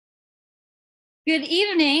Good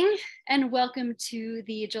evening and welcome to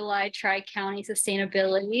the July Tri-County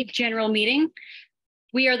Sustainability General Meeting.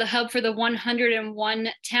 We are the hub for the 101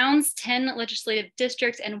 towns, 10 legislative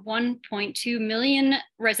districts, and 1.2 million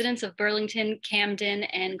residents of Burlington, Camden,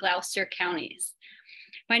 and Gloucester counties.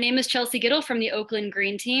 My name is Chelsea Giddle from the Oakland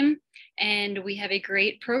Green Team, and we have a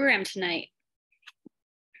great program tonight.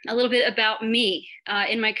 A little bit about me.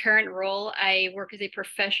 In my current role, I work as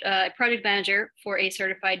a project manager for a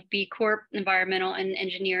certified B Corp environmental and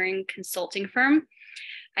engineering consulting firm.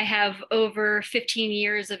 I have over 15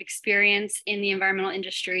 years of experience in the environmental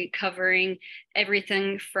industry, covering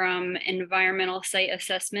everything from environmental site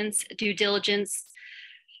assessments, due diligence,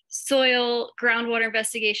 soil, groundwater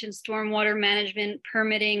investigation, stormwater management,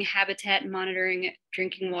 permitting, habitat monitoring,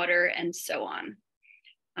 drinking water, and so on.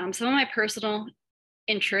 Some of my personal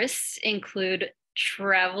interests include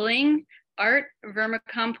traveling, art,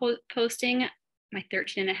 vermicomposting, my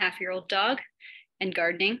 13-and-a-half-year-old dog, and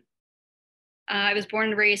gardening. I was born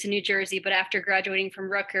and raised in New Jersey, but after graduating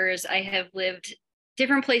from Rutgers, I have lived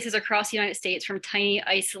different places across the United States, from tiny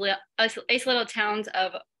isolated towns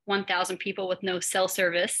of 1,000 people with no cell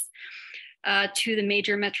service to the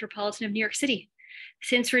major metropolitan of New York City.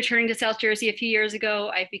 Since returning to South Jersey a few years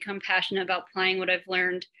ago, I've become passionate about applying what I've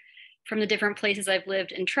learned from the different places I've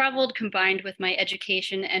lived and traveled, combined with my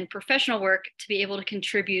education and professional work, to be able to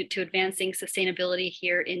contribute to advancing sustainability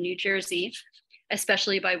here in New Jersey,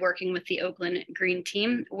 especially by working with the Oakland Green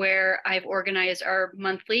Team, where I've organized our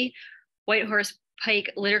monthly white horse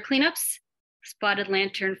pike litter cleanups, spotted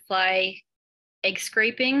lanternfly egg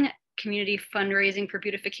scraping, community fundraising for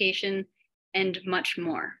beautification, and much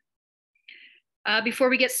more. Before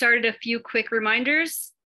we get started, a few quick reminders.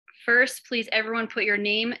 First, please everyone put your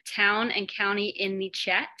name, town, and county in the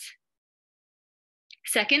chat.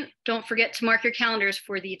 Second, don't forget to mark your calendars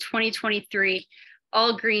for the 2023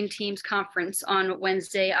 All Green Teams Conference on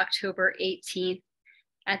Wednesday, October 18th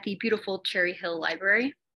at the beautiful Cherry Hill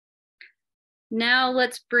Library. Now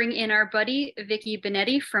let's bring in our buddy, Vicki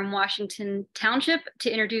Benetti from Washington Township,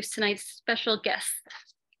 to introduce tonight's special guest.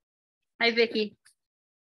 Hi, Vicki.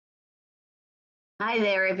 Hi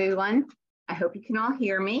there, everyone. I hope you can all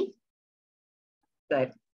hear me.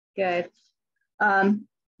 Good.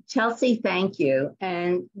 Chelsea, thank you.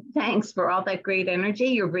 And thanks for all that great energy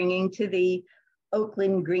you're bringing to the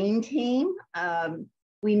Oakland Green Team.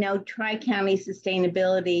 We know Tri-County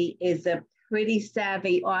Sustainability is a pretty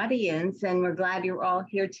savvy audience, and we're glad you're all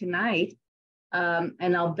here tonight.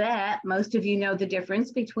 And I'll bet most of you know the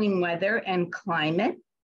difference between weather and climate.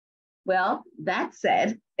 Well, that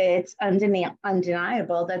said, it's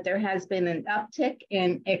undeniable that there has been an uptick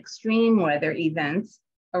in extreme weather events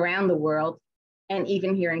around the world, and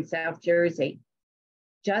even here in South Jersey.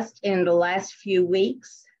 Just in the last few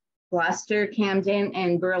weeks, Gloucester, Camden,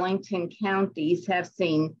 and Burlington counties have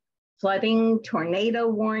seen flooding, tornado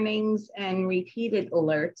warnings, and repeated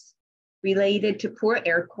alerts related to poor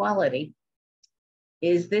air quality.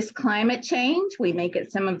 Is this climate change? We may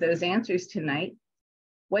get some of those answers tonight.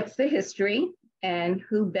 What's the history? And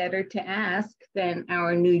who better to ask than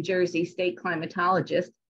our New Jersey State Climatologist,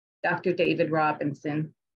 Dr. David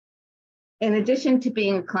Robinson. In addition to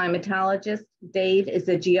being a climatologist, Dave is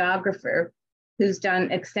a geographer who's done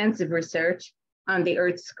extensive research on the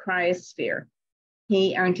Earth's cryosphere.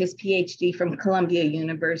 He earned his PhD from Columbia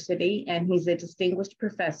University, and he's a distinguished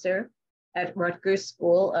professor at Rutgers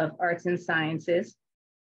School of Arts and Sciences.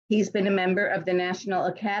 He's been a member of the National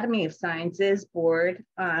Academy of Sciences Board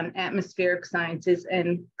on Atmospheric Sciences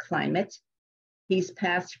and Climate. He's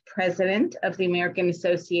past president of the American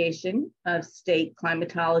Association of State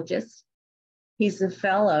Climatologists. He's a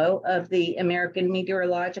fellow of the American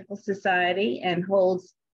Meteorological Society and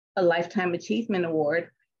holds a Lifetime Achievement Award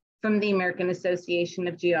from the American Association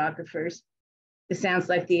of Geographers. This sounds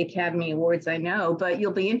like the Academy Awards, I know, but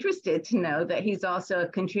you'll be interested to know that he's also a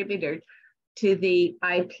contributor to the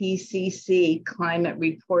IPCC climate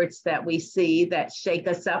reports that we see that shake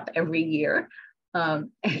us up every year,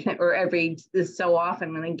 or every so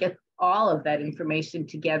often when we get all of that information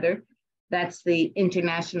together. That's the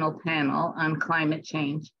International Panel on Climate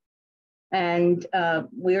Change. And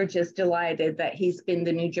we're just delighted that he's been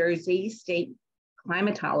the New Jersey State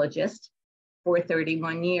Climatologist for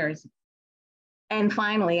 31 years. And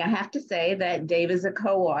finally, I have to say that Dave is a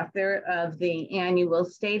co-author of the annual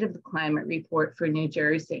State of the Climate Report for New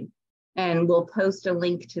Jersey, and we'll post a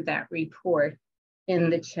link to that report in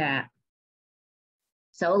the chat.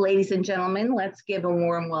 So, ladies and gentlemen, let's give a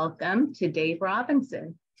warm welcome to Dave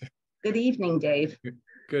Robinson. Good evening, Dave.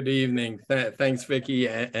 Good evening. Thanks, Vicki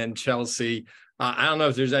and Chelsea. I don't know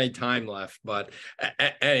if there's any time left, but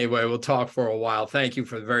anyway, we'll talk for a while. Thank you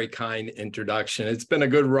for the very kind introduction. It's been a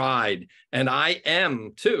good ride. And I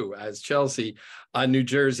am, too, as Chelsea, a New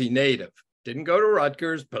Jersey native. Didn't go to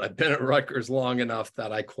Rutgers, but I've been at Rutgers long enough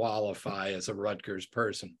that I qualify as a Rutgers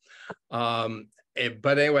person. But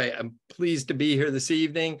anyway, I'm pleased to be here this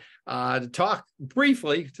evening to talk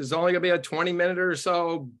briefly. There's only going to be a 20-minute or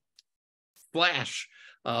so flash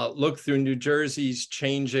look through New Jersey's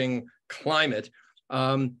changing climate.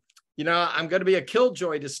 You know, I'm going to be a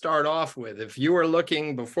killjoy to start off with. If you were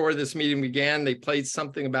looking before this meeting began, they played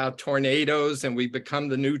something about tornadoes and we've become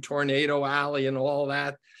the new tornado alley and all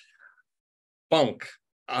that. Bunk.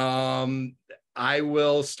 I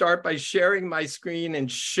will start by sharing my screen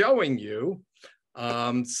and showing you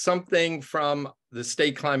something from the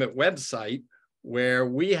State Climate website where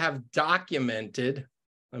we have documented,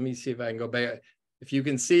 let me see if I can go back. If you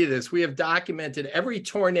can see this, we have documented every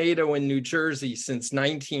tornado in New Jersey since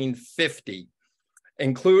 1950,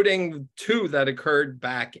 including 2 that occurred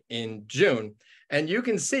back in June. And you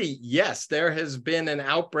can see, yes, there has been an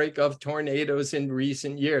outbreak of tornadoes in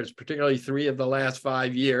recent years, particularly 3 of the last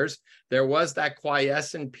 5 years. There was that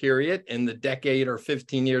quiescent period in the decade or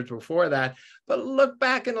 15 years before that. But look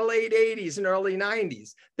back in the late 80s and early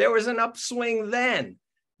 90s, there was an upswing then.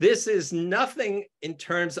 This is nothing in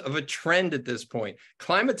terms of a trend at this point.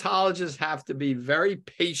 Climatologists have to be very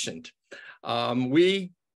patient.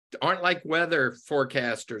 We aren't like weather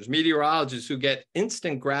forecasters, meteorologists who get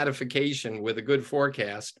instant gratification with a good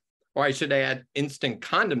forecast, or I should add instant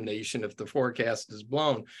condemnation if the forecast is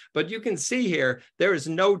blown. But you can see here, there is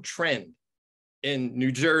no trend in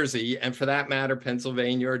New Jersey, and for that matter,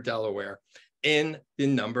 Pennsylvania or Delaware, in the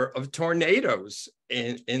number of tornadoes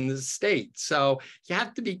in the state. So you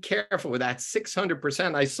have to be careful with that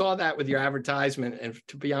 600%. I saw that with your advertisement, and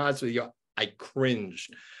to be honest with you, I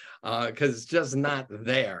cringed because it's just not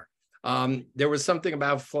there. There was something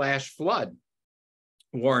about flash flood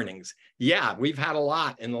warnings. Yeah, we've had a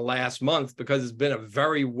lot in the last month because it's been a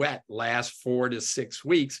very wet last 4 to 6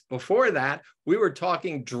 weeks. Before that, we were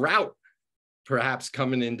talking drought perhaps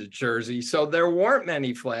coming into Jersey. So there weren't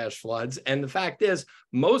many flash floods. And the fact is,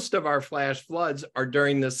 most of our flash floods are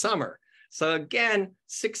during the summer. So again,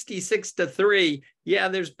 66 to 3, yeah,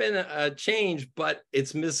 there's been a change, but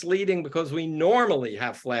it's misleading because we normally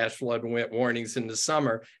have flash flood warnings in the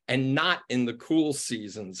summer and not in the cool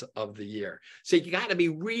seasons of the year. So you got to be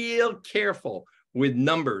real careful with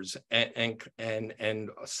numbers and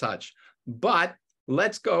such. But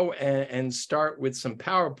let's go and start with some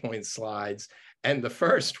PowerPoint slides. And the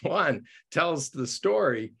first one tells the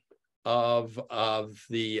story of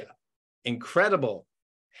the incredible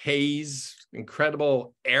haze,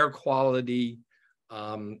 incredible air quality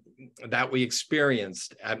that we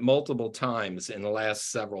experienced at multiple times in the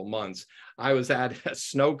last several months. I was at a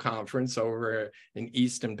snow conference over in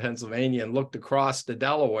Easton, Pennsylvania, and looked across to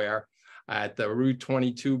Delaware at the Route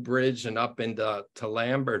 22 bridge and up into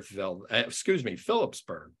Phillipsburg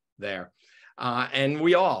there. And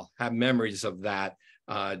we all have memories of that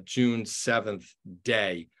June 7th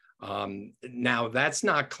day. Now, that's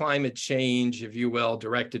not climate change, if you will,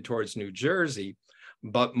 directed towards New Jersey,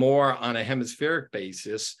 but more on a hemispheric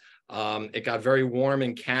basis. It got very warm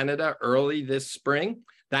in Canada early this spring.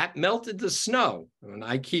 That melted the snow. And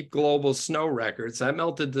I keep global snow records. That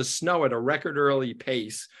melted the snow at a record early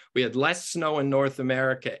pace. We had less snow in North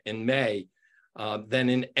America in May than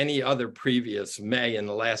in any other previous May in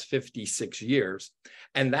the last 56 years.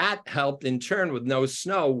 And that helped in turn, with no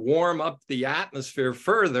snow, warm up the atmosphere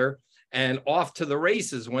further, and off to the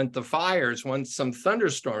races went the fires once some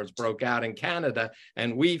thunderstorms broke out in Canada,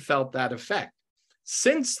 and we felt that effect.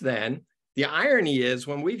 Since then, the irony is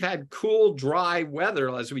when we've had cool, dry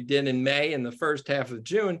weather, as we did in May and the first half of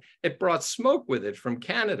June, it brought smoke with it from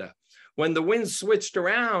Canada. When the wind switched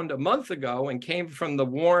around a month ago and came from the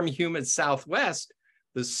warm, humid Southwest,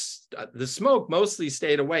 the smoke mostly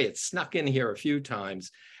stayed away. It snuck in here a few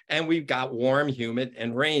times, and we've got warm, humid,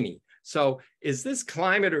 and rainy. So is this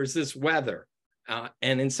climate or is this weather?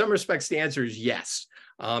 And in some respects, the answer is yes,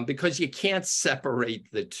 because you can't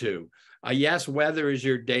separate the two. Yes, weather is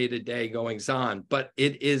your day-to-day goings-on, but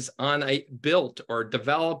it is built or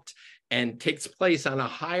developed and takes place on a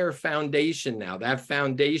higher foundation now, that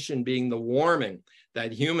foundation being the warming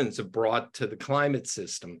that humans have brought to the climate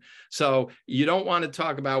system. So you don't want to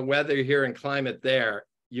talk about weather here and climate there.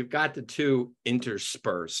 You've got the two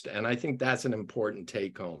interspersed, and I think that's an important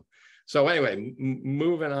take-home. So anyway,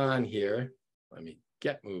 moving on here. Let me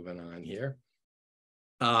get moving on here.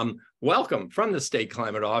 Welcome from the State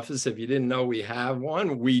Climate Office. If you didn't know we have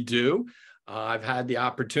one, we do. I've had the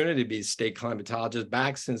opportunity to be a state climatologist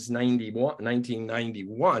back since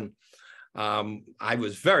 1991. I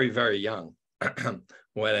was very, very young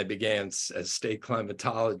when I began as state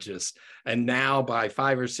climatologist. And now by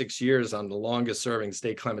 5 or 6 years, I'm the longest serving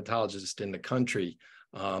state climatologist in the country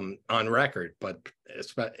on record, but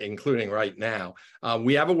including right now.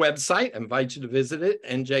 We have a website. I invite you to visit it,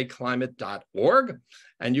 njclimate.org.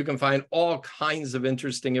 And you can find all kinds of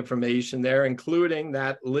interesting information there, including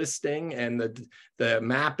that listing and the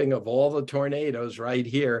mapping of all the tornadoes right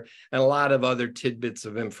here, and a lot of other tidbits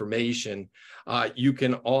of information. You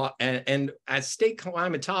can all, and as state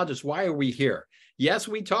climatologists, why are we here? Yes,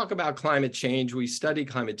 we talk about climate change, we study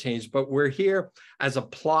climate change, but we're here as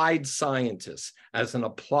applied scientists, as an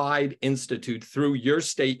applied institute through your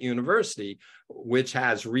state university, which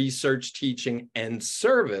has research, teaching, and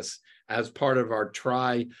service as part of our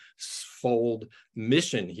tri-fold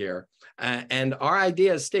mission here. And our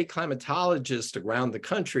idea as state climatologists around the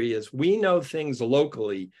country is we know things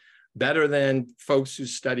locally better than folks who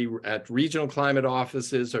study at regional climate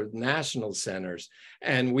offices or national centers.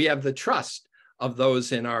 And we have the trust of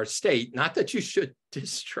those in our state, not that you should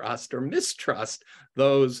distrust or mistrust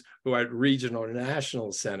those who are at regional or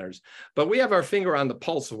national centers, but we have our finger on the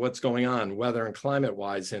pulse of what's going on, weather and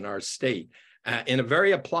climate-wise in our state. In a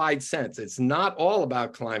very applied sense. It's not all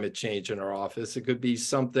about climate change in our office. It could be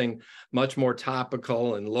something much more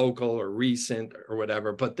topical and local or recent or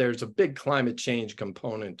whatever, but there's a big climate change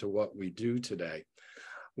component to what we do today.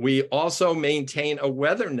 We also maintain a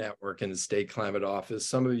weather network in the State Climate Office.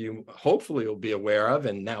 Some of you hopefully will be aware of,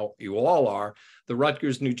 and now you all are, the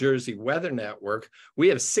Rutgers, New Jersey Weather Network. We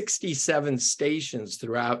have 67 stations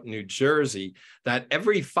throughout New Jersey that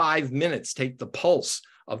every 5 minutes take the pulse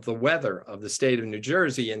of the weather of the state of New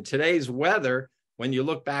Jersey. And today's weather, when you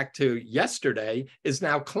look back to yesterday, is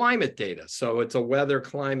now climate data. So it's a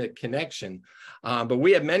weather-climate connection. But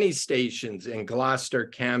we have many stations in Gloucester,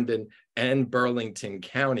 Camden, and Burlington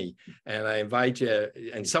County. And I invite you,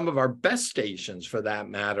 and some of our best stations for that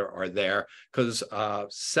matter are there, because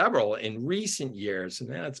several in recent years, and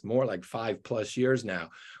that's more like 5+ years now,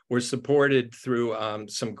 were supported through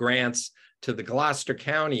some grants to the Gloucester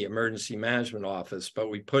County Emergency Management Office, but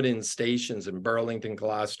we put in stations in Burlington,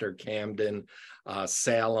 Gloucester, Camden,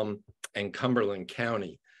 Salem, and Cumberland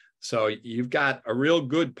County. So you've got a real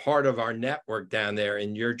good part of our network down there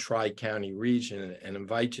in your Tri-County region, and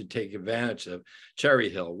invite you to take advantage of Cherry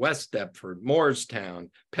Hill, West Deptford, Moorestown,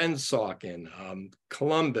 Pennsauken,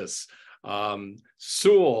 Columbus,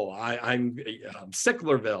 Sewell, I'm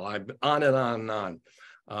Sicklerville, I'm on and on and on.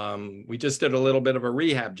 We just did a little bit of a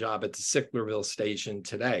rehab job at the Sicklerville station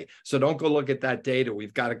today. So don't go look at that data.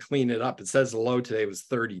 We've got to clean it up. It says the low today was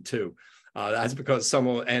 32. That's because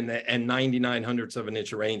someone, and 99/100ths of an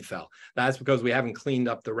inch of rain fell. That's because we haven't cleaned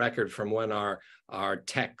up the record from when our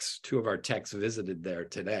techs, 2 of our techs visited there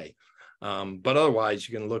today. But otherwise,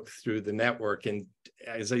 you can look through the network and,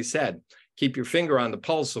 as I said, keep your finger on the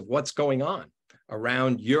pulse of what's going on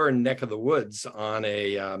around your neck of the woods on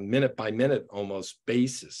a minute-by-minute almost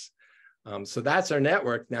basis. So that's our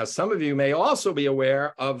network. Now, some of you may also be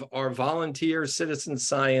aware of our volunteer citizen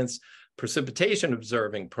science precipitation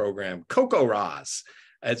observing program, COCO-ROS.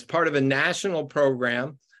 It's part of a national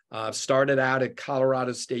program, started out at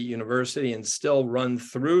Colorado State University and still run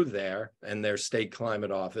through there and their state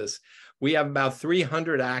climate office. We have about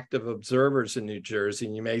 300 active observers in New Jersey.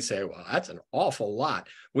 And you may say, well, that's an awful lot.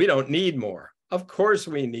 We don't need more. Of course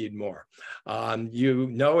we need more. You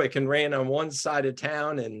know, it can rain on one side of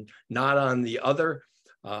town and not on the other.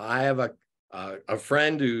 I have a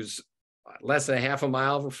friend who's less than half a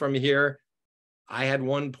mile from here. I had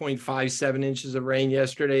 1.57 inches of rain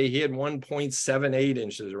yesterday. He had 1.78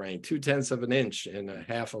 inches of rain, 0.2 of an inch in a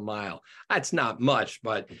half a mile. That's not much,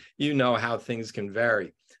 but you know how things can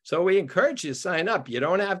vary. So we encourage you to sign up. You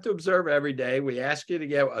don't have to observe every day. We ask you to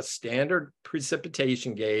get a standard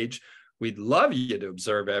precipitation gauge. We'd love you to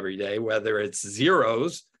observe every day, whether it's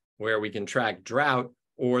zeros, where we can track drought,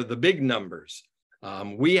 or the big numbers.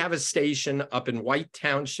 We have a station up in White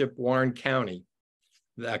Township, Warren County,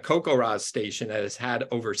 the COCO-ROS station, that has had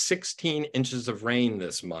over 16 inches of rain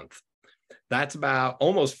this month. That's about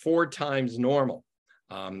almost 4 times normal.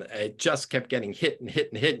 It just kept getting hit and hit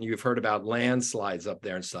and hit, and you've heard about landslides up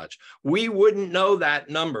there and such. We wouldn't know that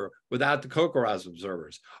number without the COCO-ROS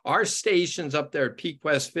observers. Our stations up there at Peak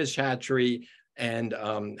West Fish Hatchery and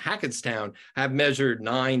Hackettstown have measured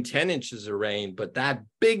 9-10 inches of rain, but that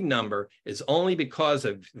big number is only because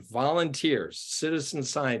of volunteers, citizen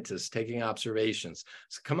scientists taking observations.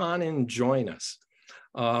 So come on in and join us.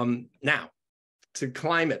 Now, to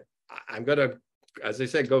climate, I'm going to as I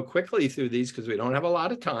said, go quickly through these because we don't have a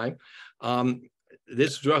lot of time.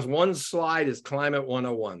 This just one slide is Climate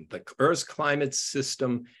 101. The Earth's climate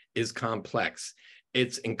system is complex.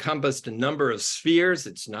 It's encompassed a number of spheres.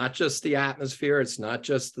 It's not just the atmosphere. It's not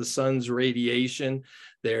just the sun's radiation.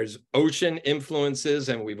 There's ocean influences,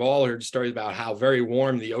 and we've all heard stories about how very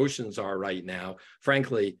warm the oceans are right now.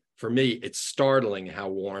 Frankly, for me, it's startling how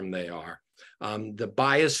warm they are. The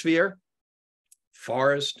biosphere,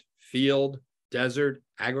 forest, field, desert,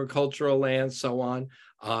 agricultural land, so on.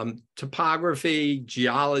 Topography,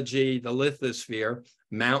 geology, the lithosphere,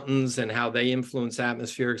 mountains and how they influence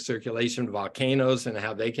atmospheric circulation, volcanoes and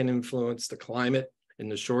how they can influence the climate in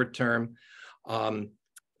the short term.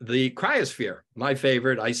 The cryosphere, my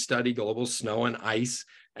favorite, I study global snow and ice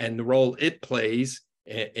and the role it plays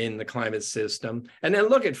in the climate system. And then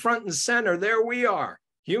look at front and center, there we are,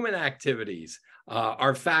 human activities.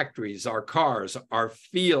 Our factories, our cars, our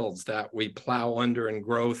fields that we plow under and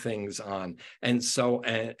grow things on, and so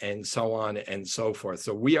on and so forth.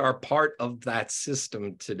 So we are part of that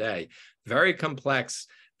system today. Very complex,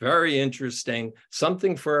 very interesting,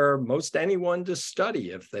 something for most anyone to study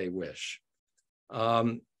if they wish.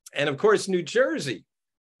 And of course, New Jersey,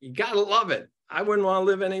 you gotta love it. I wouldn't want to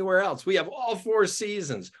live anywhere else. We have all 4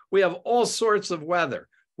 seasons. We have all sorts of weather.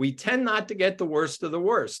 We tend not to get the worst of the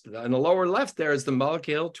worst. On the lower left there is the Mullica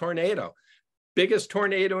Hill tornado. Biggest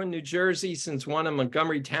tornado in New Jersey since one in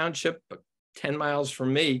Montgomery Township, 10 miles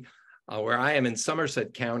from me, where I am in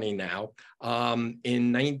Somerset County now,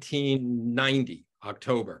 in 1990,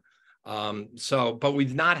 October. But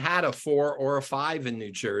we've not had a 4 or a 5 in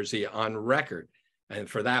New Jersey on record. And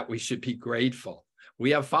for that, we should be grateful.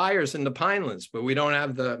 We have fires in the Pinelands, but we don't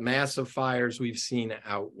have the massive fires we've seen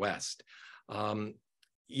out west.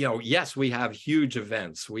 Yes, we have huge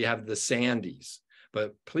events. We have the Sandys,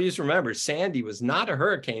 but please remember, Sandy was not a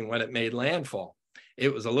hurricane when it made landfall.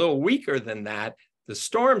 It was a little weaker than that. The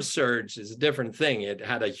storm surge is a different thing. It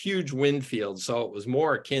had a huge wind field, so it was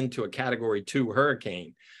more akin to a Category 2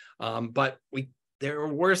 hurricane. But there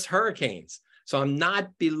are worse hurricanes. So I'm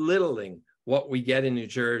not belittling what we get in New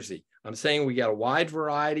Jersey. I'm saying we get a wide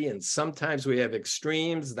variety, and sometimes we have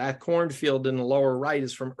extremes. That cornfield in the lower right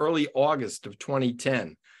is from early August of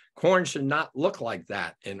 2010. Corn should not look like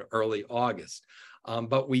that in early August,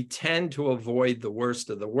 but we tend to avoid the worst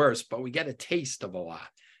of the worst, but we get a taste of a lot.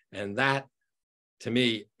 And that, to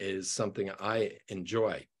me, is something I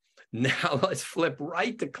enjoy. Now let's flip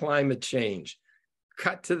right to climate change.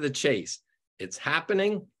 Cut to the chase. It's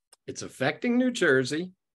happening. It's affecting New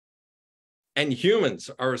Jersey. And humans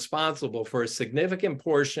are responsible for a significant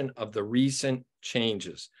portion of the recent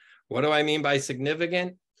changes. What do I mean by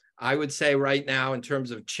significant? I would say right now, in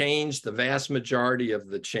terms of change, the vast majority of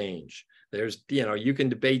the change. There's, you can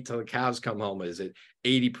debate till the cows come home. Is it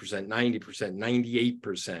 80%, 90%,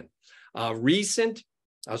 98%? Recent,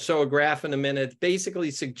 I'll show a graph in a minute,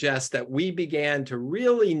 basically suggests that we began to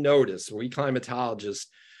really notice, we climatologists,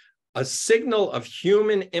 a signal of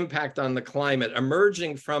human impact on the climate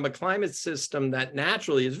emerging from a climate system that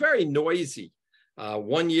naturally is very noisy.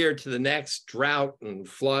 One year to the next, drought and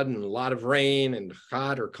flood and a lot of rain and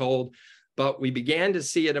hot or cold. But we began to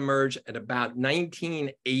see it emerge at about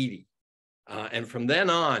 1980. And from then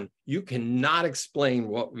on, you cannot explain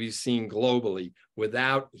what we've seen globally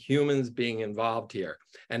without humans being involved here.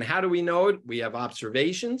 And how do we know it? We have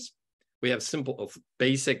observations. We have simple,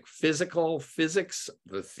 basic physics,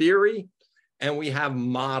 the theory, and we have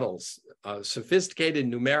models, sophisticated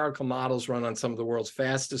numerical models run on some of the world's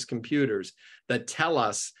fastest computers that tell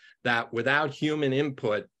us that without human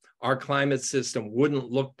input, our climate system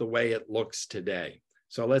wouldn't look the way it looks today.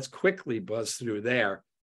 So let's quickly buzz through there.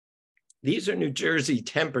 These are New Jersey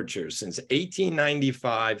temperatures since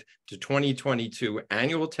 1895 to 2022,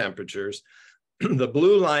 annual temperatures. The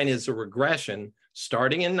blue line is a regression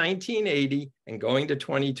starting in 1980 and going to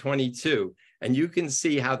 2022. And you can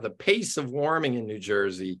see how the pace of warming in New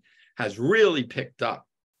Jersey has really picked up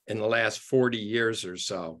in the last 40 years or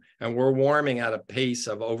so. And we're warming at a pace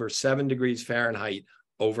of over 7 degrees Fahrenheit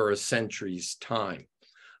over a century's time.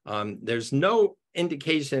 There's no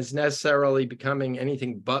indication it's necessarily becoming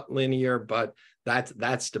anything but linear, but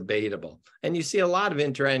that's debatable. And you see a lot of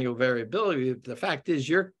interannual variability. The fact is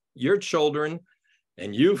your children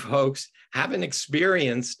and you folks haven't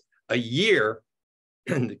experienced a year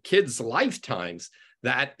in the kids' lifetimes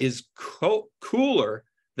that is cooler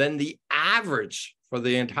than the average for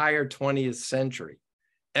the entire 20th century.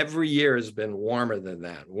 Every year has been warmer than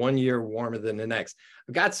that, 1 year warmer than the next.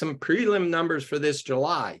 I've got some prelim numbers for this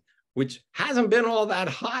July, which hasn't been all that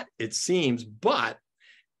hot, it seems, but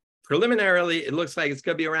Preliminarily, it looks like it's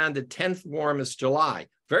going to be around the 10th warmest July,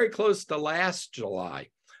 very close to last July.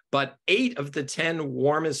 But 8 of the 10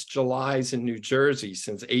 warmest Julys in New Jersey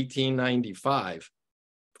since 1895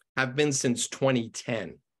 have been since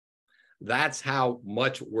 2010. That's how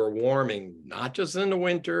much we're warming, not just in the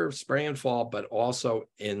winter, spring and fall, but also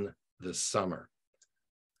in the summer.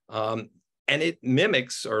 And it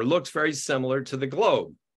mimics or looks very similar to the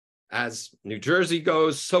globe. As New Jersey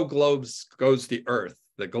goes, so goes the Earth,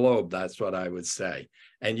 the globe, that's what I would say.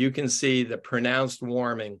 And you can see the pronounced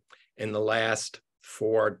warming in the last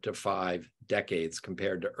 4 to 5 decades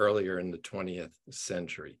compared to earlier in the 20th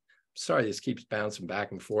century. Sorry, this keeps bouncing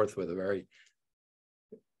back and forth with a very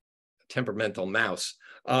temperamental mouse.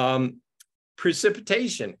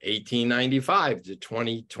 Precipitation, 1895 to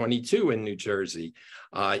 2022 in New Jersey.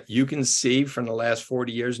 You can see from the last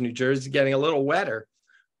 40 years, New Jersey getting a little wetter,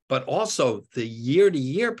 but also the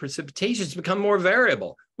year-to-year precipitation has become more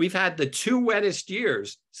variable. We've had the 2 wettest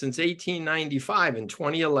years since 1895 in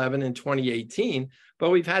 2011 and 2018, but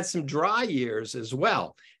we've had some dry years as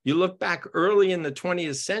well. You look back early in the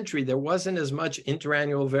 20th century, there wasn't as much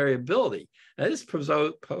interannual variability. Now, this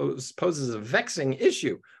poses a vexing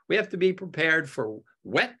issue. We have to be prepared for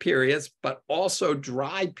wet periods, but also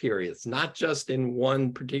dry periods, not just in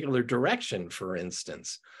one particular direction, for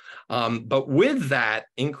instance. But with that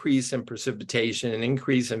increase in precipitation and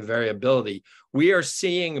increase in variability, we are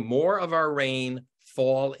seeing more of our rain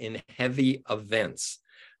fall in heavy events.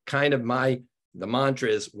 Kind of the mantra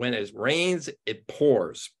is, when it rains, it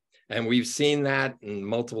pours. And we've seen that in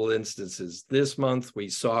multiple instances. This month, we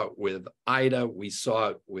saw it with Ida, we saw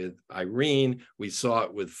it with Irene, we saw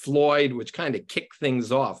it with Floyd, which kind of kicked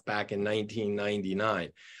things off back in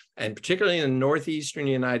 1999. And particularly in the northeastern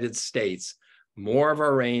United States, more of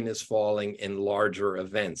our rain is falling in larger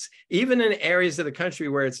events. Even in areas of the country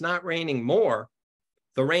where it's not raining more,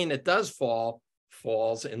 the rain that does fall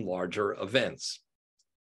falls in larger events.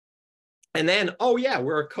 And then, oh yeah,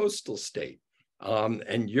 we're a coastal state.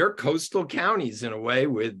 And your coastal counties, in a way,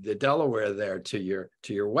 with the Delaware there to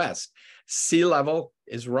your west. Sea level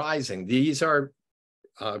is rising. These are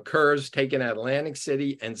curves taken at Atlantic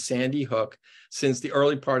City and Sandy Hook since the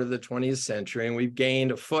early part of the 20th century, and we've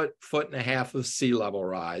gained a foot and a half of sea level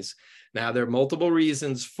rise. Now, there are multiple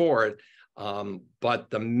reasons for it, but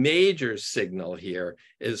the major signal here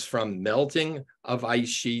is from melting of ice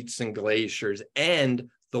sheets and glaciers and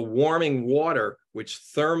the warming water, which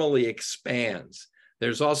thermally expands.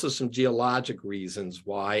 There's also some geologic reasons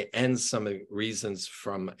why, and some reasons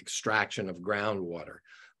from extraction of groundwater.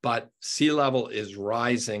 But sea level is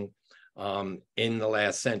rising in the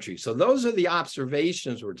last century. So those are the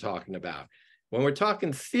observations we're talking about. When we're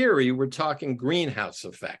talking theory, we're talking greenhouse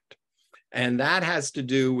effect. And that has to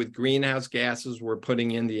do with greenhouse gases we're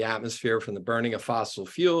putting in the atmosphere from the burning of fossil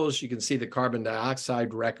fuels. You can see the carbon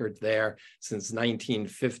dioxide record there since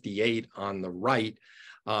 1958 on the right.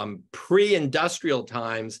 Pre-industrial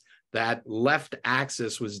times, that left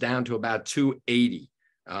axis was down to about 280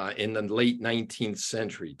 in the late 19th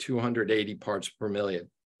century, 280 parts per million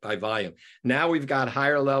by volume. Now we've got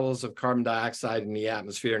higher levels of carbon dioxide in the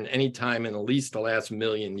atmosphere than any time in at least the last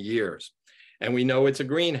million years. And we know it's a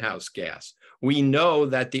greenhouse gas. We know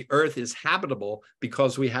that the Earth is habitable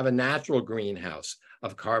because we have a natural greenhouse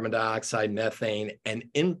of carbon dioxide, methane, and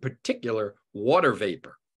in particular, water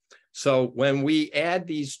vapor. So when we add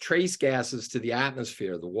these trace gases to the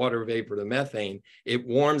atmosphere, the water vapor, the methane, it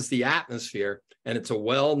warms the atmosphere. And it's a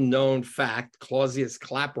well-known fact,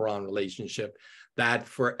 Clausius-Clapeyron relationship, that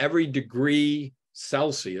for every degree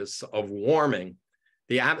Celsius of warming,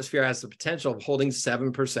 the atmosphere has the potential of holding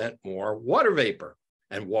 7% more water vapor.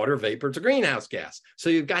 And water vapor is a greenhouse gas. So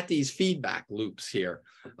you've got these feedback loops here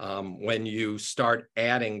when you start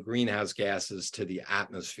adding greenhouse gases to the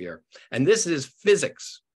atmosphere. And this is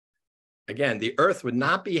physics. Again, the Earth would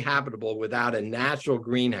not be habitable without a natural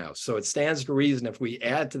greenhouse. So it stands to reason if we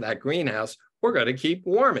add to that greenhouse, we're going to keep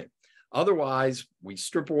warming. Otherwise, we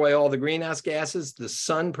strip away all the greenhouse gases. The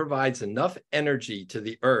sun provides enough energy to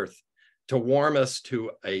the Earth to warm us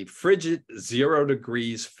to a frigid 0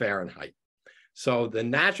 degrees Fahrenheit. So the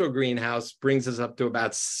natural greenhouse brings us up to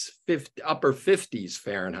about upper 50s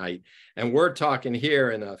Fahrenheit. And we're talking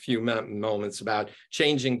here in a few moments about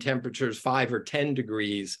changing temperatures 5 or 10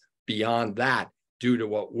 degrees beyond that due to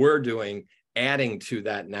what we're doing, adding to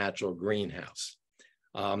that natural greenhouse.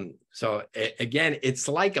 So again, it's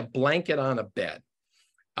like a blanket on a bed.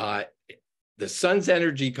 The sun's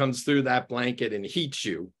energy comes through that blanket and heats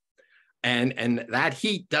you. And that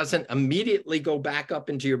heat doesn't immediately go back up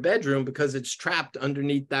into your bedroom because it's trapped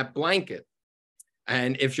underneath that blanket.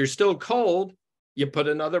 And if you're still cold, you put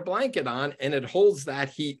another blanket on and it holds that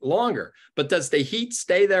heat longer. But does the heat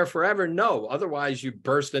stay there forever? No, otherwise you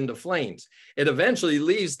burst into flames. It eventually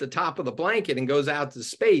leaves the top of the blanket and goes out to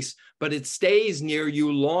space, but it stays near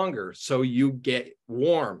you longer. So you get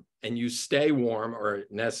warm and you stay warm,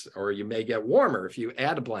 or you may get warmer if you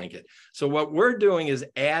add a blanket. So what we're doing is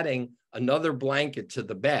adding another blanket to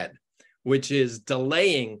the bed, which is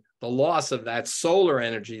delaying the loss of that solar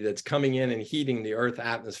energy that's coming in and heating the Earth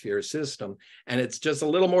atmosphere system. And it's just a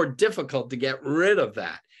little more difficult to get rid of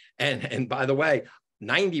that. And by the way,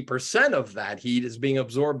 90% of that heat is being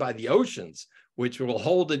absorbed by the oceans, which will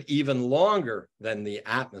hold it even longer than the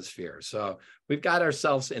atmosphere. So we've got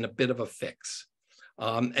ourselves in a bit of a fix.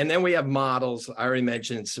 And then we have models. I already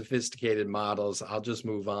mentioned sophisticated models. I'll just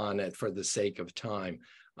move on for the sake of time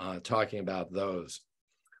talking about those.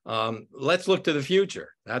 Let's look to the future.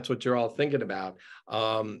 That's what you're all thinking about.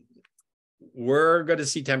 We're going to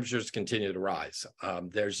see temperatures continue to rise.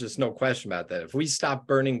 There's just no question about that. If we stop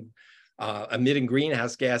emitting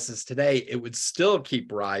greenhouse gases today, it would still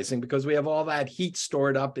keep rising because we have all that heat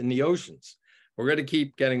stored up in the oceans. We're going to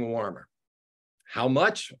keep getting warmer. How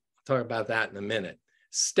much? I'll talk about that in a minute.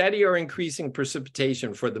 Steady or increasing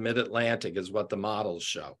precipitation for the mid-Atlantic is what the models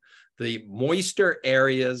show. The moister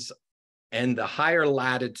areas and the higher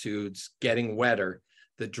latitudes getting wetter,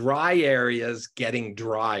 the dry areas getting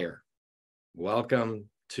drier. Welcome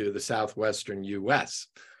to the southwestern US,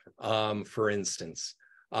 for instance.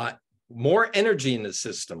 More energy in the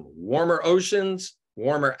system, warmer oceans,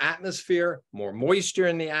 warmer atmosphere, more moisture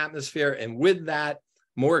in the atmosphere, and with that,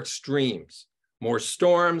 more extremes, more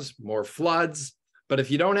storms, more floods. But if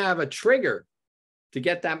you don't have a trigger to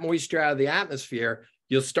get that moisture out of the atmosphere,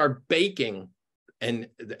 you'll start baking and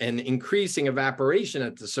increasing evaporation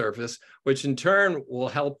at the surface, which in turn will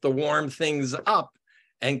help to warm things up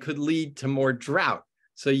and could lead to more drought.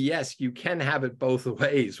 So yes, you can have it both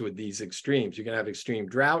ways with these extremes. You can have extreme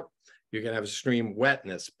drought, you're gonna have extreme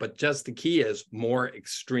wetness, but just the key is more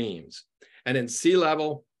extremes. And in sea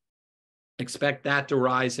level, expect that to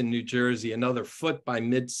rise in New Jersey another foot by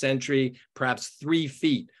mid-century, perhaps 3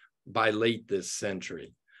 feet by late this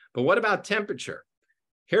century. But what about temperature?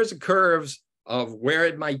 Here's the curves of where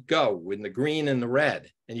it might go in the green and the red.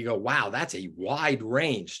 And you go, wow, that's a wide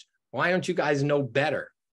range. Why don't you guys know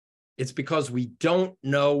better? It's because we don't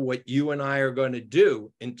know what you and I are going to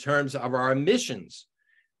do in terms of our emissions.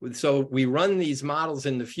 So we run these models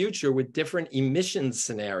in the future with different emission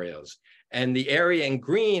scenarios. And the area in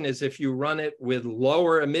green is if you run it with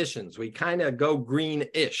lower emissions. We kind of go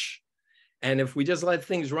green-ish. And if we just let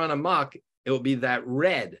things run amok, it will be that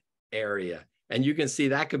red area. And you can see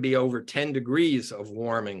that could be over 10 degrees of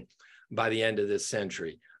warming by the end of this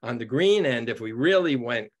century. On the green end, if we really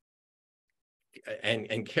went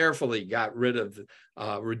and carefully got rid of,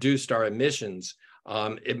 reduced our emissions,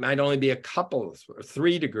 it might only be a couple or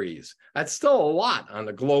 3 degrees. That's still a lot on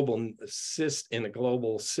the global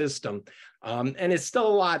system. And it's still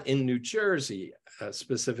a lot in New Jersey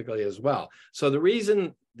specifically as well. So the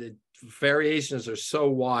reason the variations are so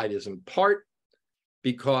wide is in part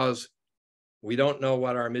because we don't know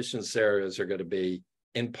what our emission scenarios are going to be,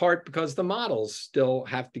 in part because the models still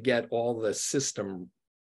have to get all the system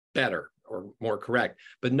better or more correct.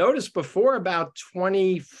 But notice before about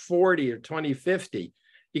 2040 or 2050,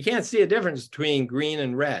 you can't see a difference between green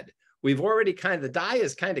and red. We've already the die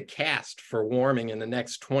is kind of cast for warming in the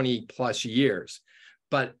next 20 plus years.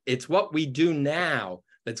 But it's what we do now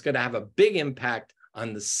that's going to have a big impact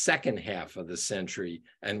on the second half of the century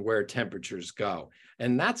and where temperatures go.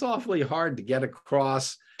 And that's awfully hard to get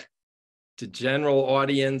across to general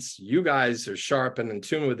audience. You guys are sharp and in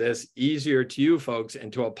tune with this, easier to you folks,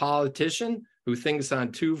 and to a politician who thinks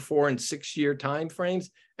on 2, 4, and 6 year timeframes,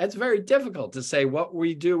 that's very difficult to say what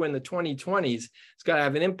we do in the 2020s is going to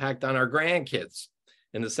have an impact on our grandkids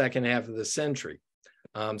in the second half of the century.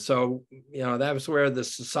 So, that's where the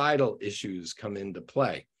societal issues come into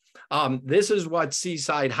play. This is what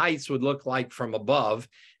seaside heights would look like from above.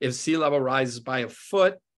 If sea level rises by a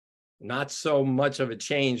foot, not so much of a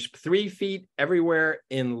change. 3 feet everywhere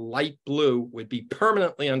in light blue would be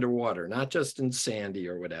permanently underwater, not just in sandy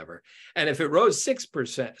or whatever. And if it rose 6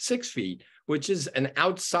 feet, which is an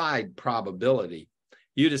outside probability,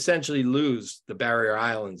 you'd essentially lose the barrier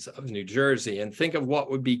islands of New Jersey. And think of what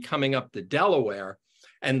would be coming up the Delaware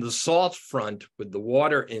and the salt front with the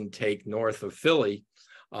water intake north of Philly.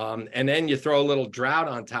 And then you throw a little drought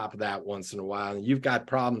on top of that once in a while, and you've got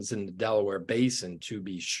problems in the Delaware Basin, to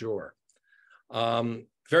be sure.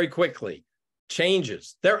 Very quickly,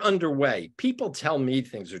 changes, they're underway. People tell me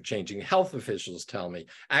things are changing. Health officials tell me,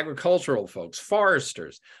 agricultural folks,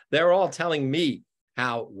 foresters, they're all telling me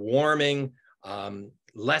how warming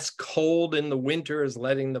Less cold in the winter is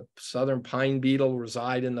letting the southern pine beetle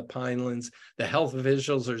reside in the pinelands. The health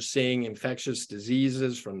officials are seeing infectious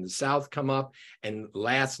diseases from the south come up and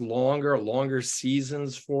last longer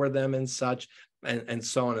seasons for them and such, and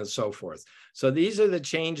so on and so forth. So these are the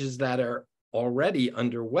changes that are already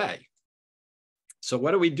underway. So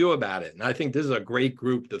what do we do about it? And I think this is a great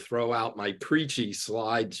group to throw out my preachy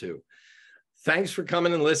slide to. Thanks for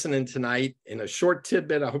coming and listening tonight. In a short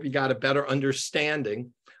tidbit, I hope you got a better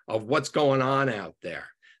understanding of what's going on out there.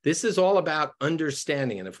 This is all about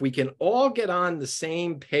understanding. And if we can all get on the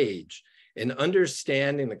same page in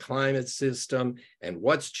understanding the climate system and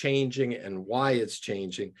what's changing and why it's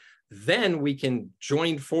changing, then we can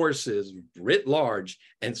join forces writ large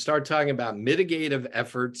and start talking about mitigative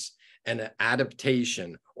efforts and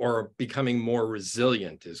adaptation, or becoming more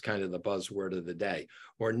resilient is kind of the buzzword of the day.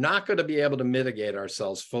 We're not going to be able to mitigate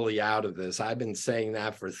ourselves fully out of this. I've been saying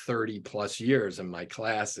that for 30 plus years in my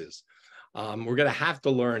classes. We're going to have to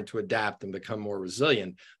learn to adapt and become more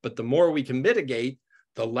resilient, but the more we can mitigate,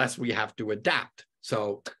 the less we have to adapt.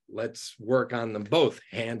 So let's work on them both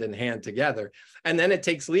hand in hand together. And then it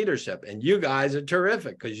takes leadership, and you guys are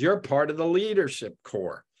terrific because you're part of the leadership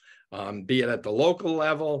corps, be it at the local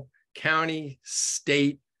level, county,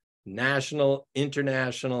 state, national,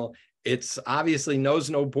 international. It's obviously knows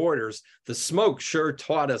no borders. The smoke sure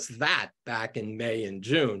taught us that back in May and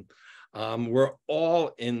June. We're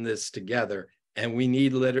all in this together, and we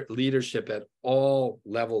need leadership at all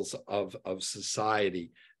levels of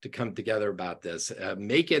society to come together about this.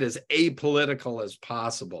 Make it as apolitical as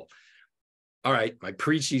possible. All right, my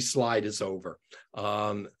preachy slide is over.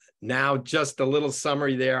 Now, just a little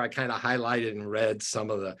summary there. I kind of highlighted in red some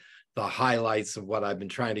of the highlights of what I've been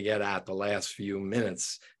trying to get at the last few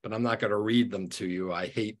minutes, but I'm not going to read them to you. I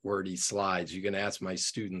hate wordy slides. You can ask my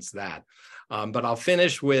students that. But I'll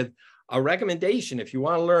finish with a recommendation. If you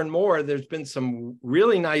want to learn more, there's been some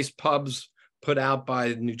really nice pubs put out by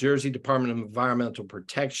the New Jersey Department of Environmental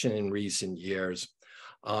Protection in recent years.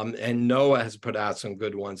 And NOAA has put out some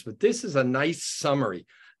good ones, but this is a nice summary.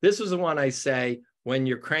 This is the one I say, when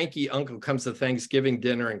your cranky uncle comes to Thanksgiving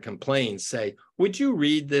dinner and complains, say, would you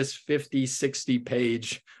read this 50, 60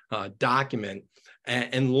 page document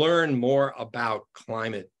and learn more about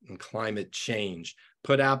climate and climate change?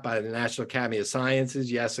 Put out by the National Academy of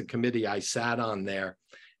Sciences. Yes, a committee I sat on there,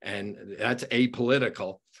 and that's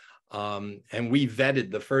apolitical. And we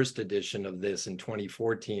vetted the first edition of this in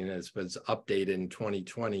 2014 as it was updated in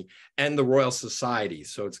 2020, and the Royal Society.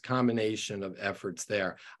 So it's a combination of efforts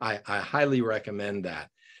there. I highly recommend that.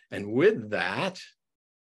 And with that,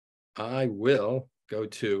 I will go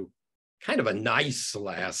to kind of a nice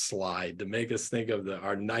last slide to make us think of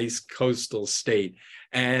our nice coastal state.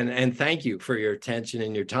 And thank you for your attention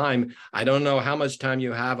and your time. I don't know how much time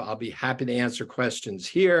you have. I'll be happy to answer questions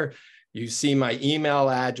here. You see my email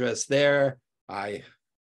address there. I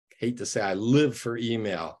hate to say I live for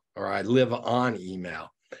email, or I live on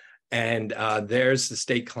email. And there's the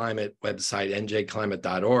state climate website,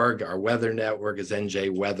 njclimate.org. Our weather network is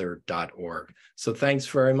njweather.org. So thanks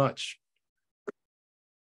very much.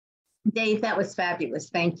 Dave, that was fabulous.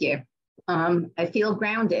 Thank you. I feel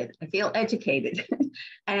grounded. I feel educated.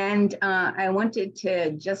 And I wanted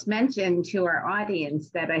to just mention to our audience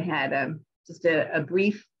that I had just a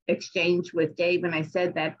brief exchange with Dave, and I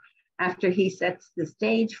said that after he sets the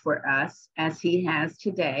stage for us, as he has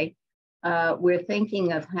today, we're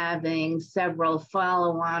thinking of having several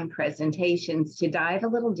follow-on presentations to dive a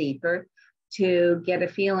little deeper, to get a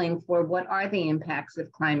feeling for what are the impacts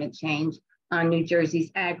of climate change on New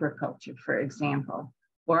Jersey's agriculture, for example,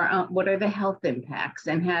 or what are the health impacts,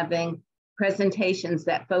 and having presentations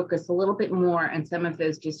that focus a little bit more on some of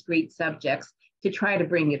those discrete subjects to try to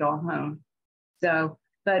bring it all home. So,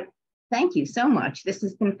 but thank you so much. This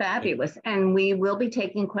has been fabulous. And we will be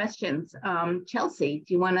taking questions. Chelsea,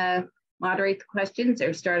 do you want to moderate the questions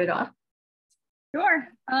or start it off? Sure.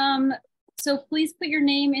 So please put your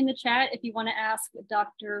name in the chat if you want to ask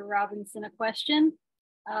Dr. Robinson a question.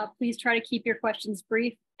 Please try to keep your questions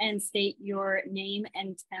brief and state your name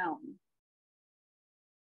and town.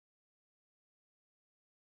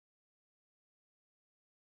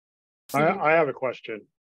 I have a question.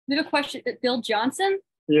 We have a question. Bill Johnson?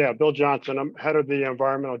 Yeah, Bill Johnson. I'm head of the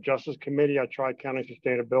Environmental Justice Committee at Tri-County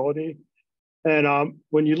Sustainability. And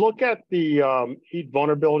when you look at the heat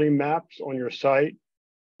vulnerability maps on your site,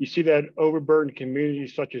 you see that overburdened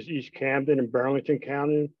communities such as East Camden and Burlington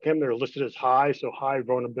County, are listed as high, so high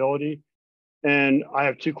vulnerability. And I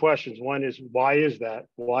have two questions. One is, why is that?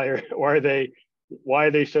 Why are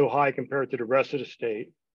they so high compared to the rest of the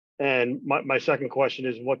state? And my second question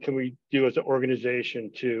is, what can we do as an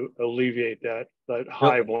organization to alleviate that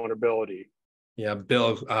high vulnerability? Yeah,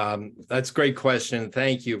 Bill, that's a great question.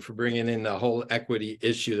 Thank you for bringing in the whole equity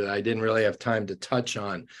issue that I didn't really have time to touch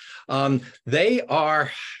on. They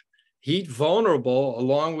are heat vulnerable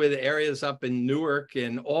along with areas up in Newark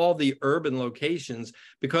and all the urban locations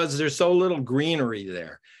because there's so little greenery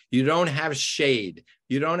there. You don't have shade.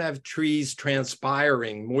 You don't have trees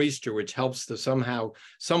transpiring moisture, which helps to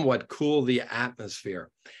somewhat cool the atmosphere.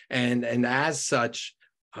 And as such,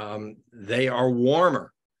 they are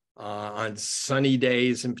warmer on sunny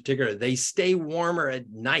days in particular. They stay warmer at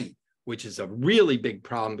night, which is a really big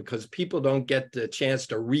problem because people don't get the chance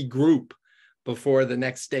to regroup before the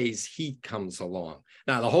next day's heat comes along.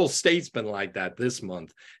 Now, the whole state's been like that this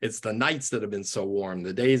month. It's the nights that have been so warm.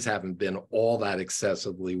 The days haven't been all that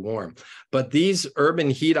excessively warm. But these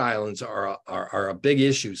urban heat islands are a big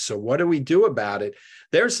issue. So what do we do about it?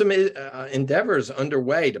 There's some endeavors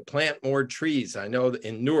underway to plant more trees. I know that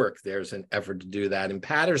in Newark, there's an effort to do that. In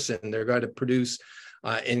Patterson, they're going to produce,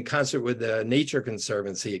 in concert with the Nature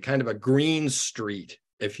Conservancy, a kind of a green street,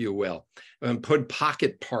 if you will, and put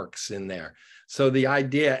pocket parks in there. So the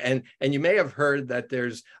idea, and you may have heard that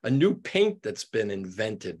there's a new paint that's been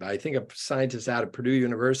invented by, I think, a scientist out of Purdue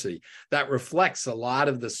University that reflects a lot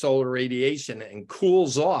of the solar radiation and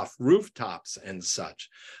cools off rooftops and such.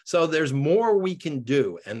 So there's more we can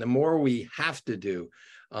do, and the more we have to do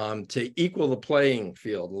to equal the playing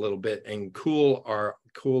field a little bit and cool our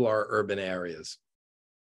urban areas.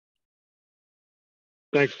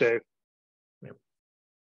 Thanks, Dave.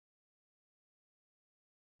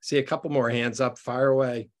 See a couple more hands up. Fire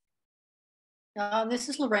away. This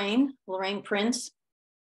is Lorraine Prince.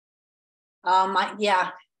 I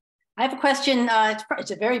have a question. It's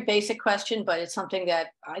a very basic question, but it's something that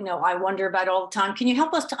I know I wonder about all the time. Can you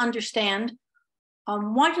help us to understand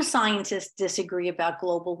why do scientists disagree about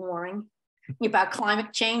global warming, about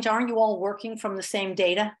climate change? Aren't you all working from the same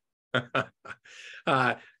data?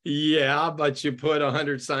 Yeah, but you put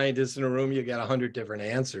 100 scientists in a room, you get 100 different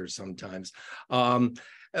answers sometimes.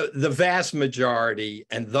 The vast majority,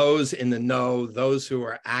 and those in the know, those who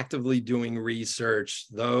are actively doing research,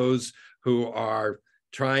 those who are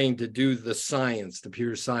trying to do the science, the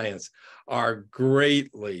pure science, are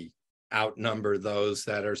greatly outnumber those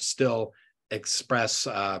that are still express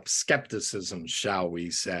skepticism, shall we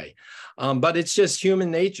say. But it's just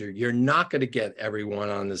human nature. You're not going to get everyone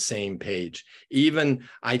on the same page. Even,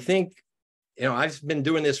 I think, I've been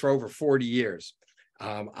doing this for over 40 years.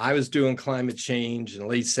 I was doing climate change in the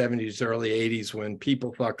late 70s, early 80s when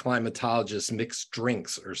people thought climatologists mixed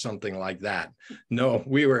drinks or something like that. No,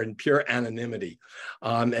 we were in pure anonymity.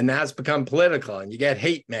 And that's become political, and you get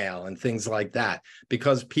hate mail and things like that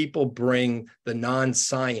because people bring the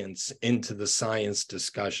non-science into the science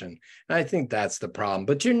discussion. And I think that's the problem.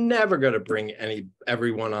 But you're never going to bring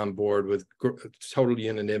everyone on board with total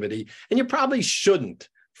unanimity, and you probably shouldn't,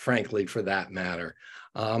 frankly, for that matter.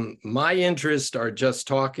 My interests are just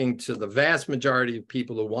talking to the vast majority of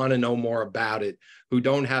people who want to know more about it, who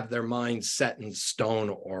don't have their minds set in stone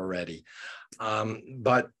already.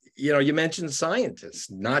 But, you mentioned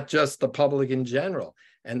scientists, not just the public in general.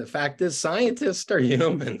 And the fact is, scientists are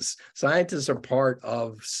humans. Scientists are part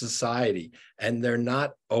of society, and they're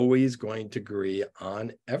not always going to agree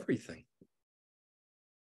on everything.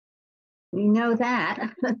 We know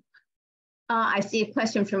that. I see a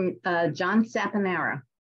question from John Sapanara.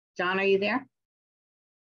 John, are you there?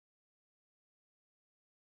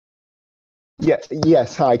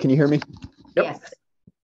 Yes. Hi, can you hear me? Yes.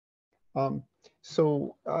 I'd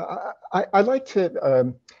like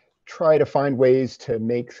to try to find ways to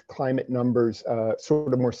make climate numbers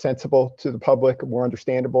sort of more sensible to the public, more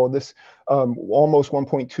understandable. This almost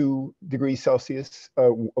 1.2 degrees Celsius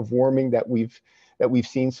of warming that we've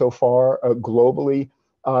seen so far globally.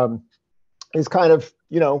 Is kind of,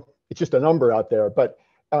 it's just a number out there, but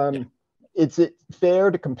is it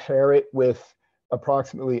fair to compare it with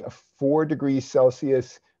approximately a 4 degrees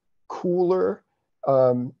Celsius cooler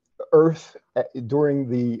Earth during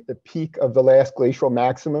the peak of the last glacial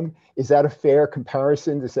maximum? Is that a fair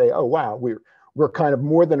comparison to say, oh, wow, we're kind of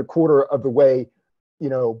more than a quarter of the way,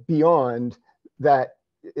 beyond that,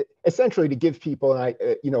 essentially to give people an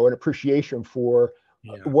appreciation for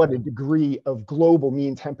what a degree of global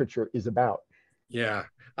mean temperature is about. Yeah,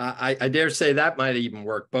 I dare say that might even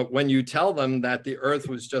work. But when you tell them that the Earth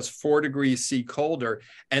was just 4 degrees C colder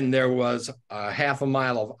and there was half a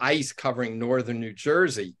mile of ice covering northern New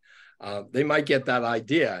Jersey, they might get that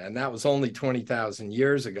idea. And that was only 20,000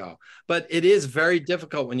 years ago. But it is very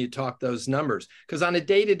difficult when you talk those numbers, because on a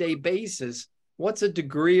day-to-day basis, what's a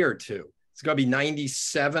degree or two? It's going to be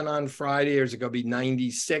 97 on Friday, or is it going to be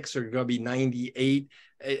 96, or going to be 98?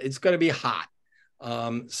 It's going to be hot.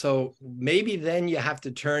 So maybe then you have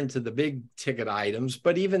to turn to the big ticket items,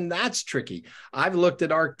 but even that's tricky. I've looked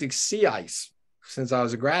at Arctic sea ice since I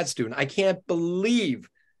was a grad student. I can't believe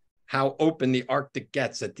how open the Arctic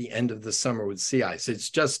gets at the end of the summer with sea ice. It's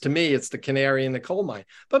just, to me, it's the canary in the coal mine.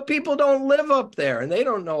 But people don't live up there, and they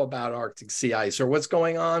don't know about Arctic sea ice or what's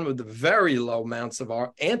going on with the very low amounts of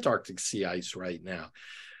our Antarctic sea ice right now.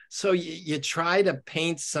 So you try to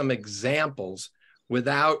paint some examples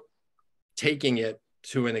without taking it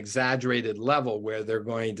to an exaggerated level where they're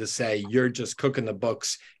going to say, you're just cooking the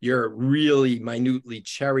books, you're really minutely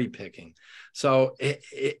cherry picking. So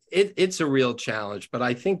it's a real challenge, but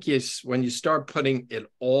I think when you start putting it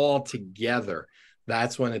all together,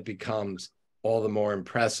 that's when it becomes all the more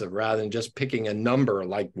impressive, rather than just picking a number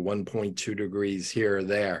like 1.2 degrees here or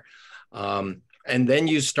there. And then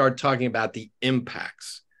you start talking about the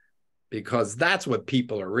impacts, because that's what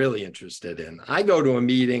people are really interested in. I go to a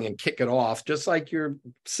meeting and kick it off, just like you're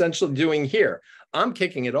essentially doing here. I'm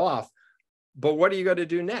kicking it off, but what are you going to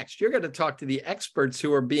do next? You're going to talk to the experts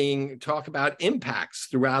who are talk about impacts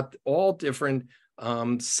throughout all different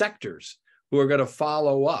sectors, who are going to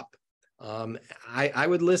follow up. I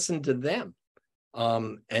would listen to them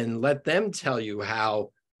and let them tell you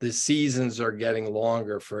how the seasons are getting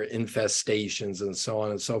longer for infestations and so on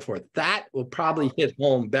and so forth. That will probably hit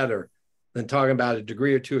home better than talking about a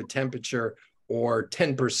degree or two of temperature or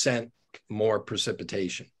 10% more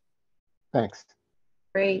precipitation. Thanks.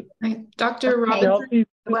 Great. Dr. Okay. Robinson.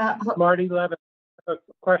 Well, Marty Levin, a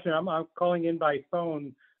question. I'm calling in by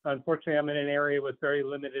phone. Unfortunately, I'm in an area with very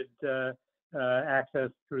limited access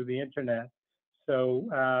through the internet. So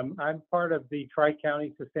I'm part of the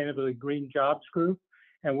Tri-County Sustainability Green Jobs Group,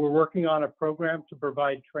 and we're working on a program to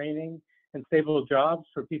provide training and stable jobs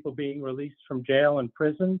for people being released from jail and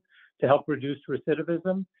prison to help reduce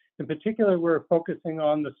recidivism. In particular, we're focusing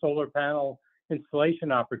on the solar panel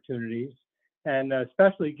installation opportunities, and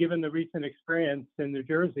especially given the recent experience in New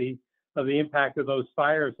Jersey of the impact of those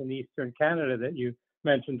fires in eastern Canada that you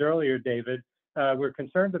mentioned earlier, David. We're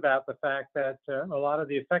concerned about the fact that a lot of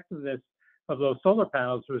the effectiveness of those solar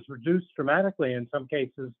panels was reduced dramatically, in some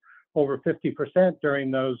cases over 50% during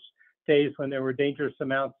those days when there were dangerous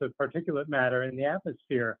amounts of particulate matter in the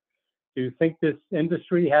atmosphere. Do you think this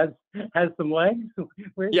industry has some legs?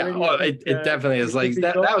 It definitely has legs.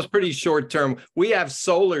 That was pretty short term. We have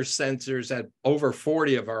solar sensors at over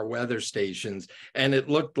 40 of our weather stations, and it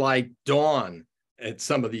looked like dawn at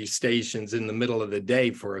some of these stations in the middle of the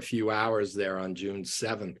day for a few hours there on June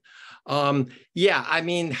 7th. Yeah, I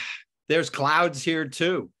mean, there's clouds here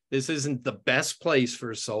too. This isn't the best place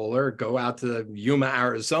for solar. Go out to Yuma,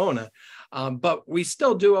 Arizona. But we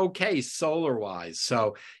still do okay solar-wise.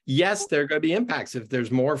 So yes, there are going to be impacts. If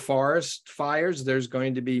there's more forest fires, there's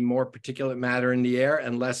going to be more particulate matter in the air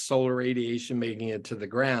and less solar radiation making it to the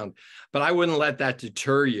ground. But I wouldn't let that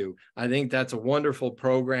deter you. I think that's a wonderful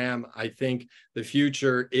program. I think the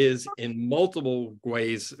future is in multiple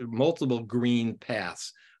ways, multiple green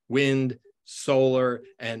paths, wind, solar,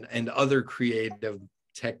 and other creative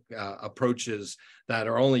tech approaches that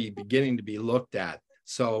are only beginning to be looked at.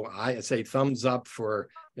 So I say thumbs up for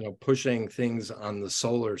pushing things on the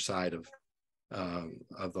solar side of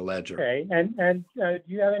the ledger. Okay, and do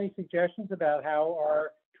you have any suggestions about how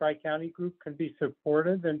our Tri-County group can be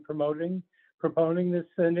supportive in proponing this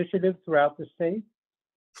initiative throughout the state?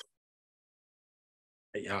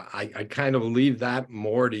 Yeah, I kind of leave that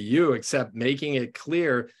more to you, except making it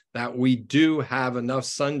clear that we do have enough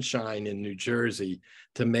sunshine in New Jersey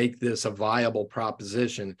to make this a viable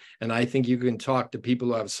proposition. And I think you can talk to people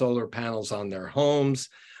who have solar panels on their homes.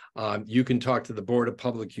 You can talk to the Board of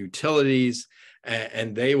Public Utilities,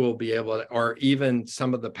 and they will be able to, or even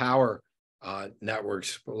some of the power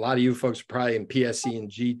networks. A lot of you folks are probably in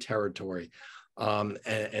PSE&G territory,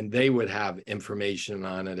 and they would have information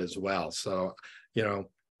on it as well. So,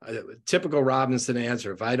 typical Robinson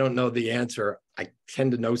answer. If I don't know the answer, I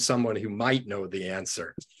tend to know someone who might know the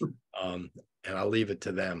answer, and I'll leave it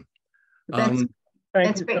to them. Thank you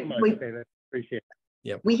so great. much, David. Appreciate it.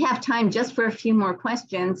 Yep. We have time just for a few more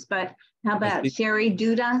questions, but how about Sherry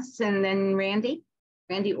Dudas and then Randy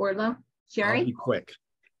Orlow? Sherry? I'll be quick.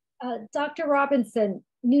 Dr. Robinson,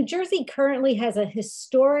 New Jersey currently has a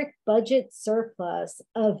historic budget surplus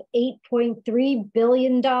of $8.3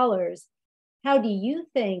 billion. How do you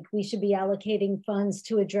think we should be allocating funds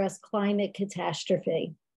to address climate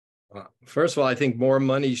catastrophe? First of all, I think more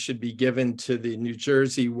money should be given to the New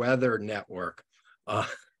Jersey Weather Network.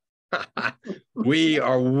 We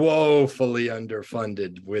are woefully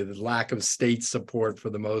underfunded with lack of state support for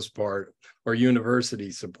the most part, or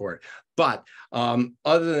university support. But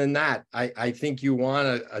other than that, I think you want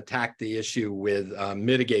to attack the issue with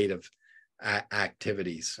mitigative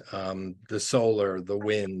activities, the solar, the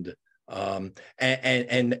wind,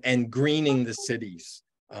 and greening the cities.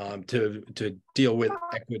 To deal with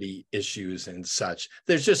equity issues and such.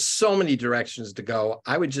 There's just so many directions to go.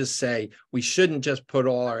 I would just say we shouldn't just put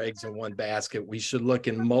all our eggs in one basket. We should look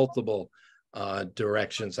in multiple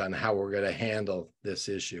directions on how we're going to handle this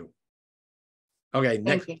issue. Okay,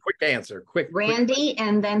 next quick answer. Quick. Randy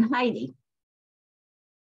and then Heidi.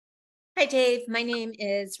 Hi, Dave. My name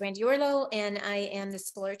is Randy Orlow, and I am the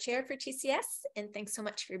Solar Chair for TCS, and thanks so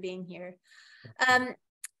much for being here.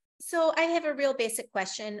 So I have a real basic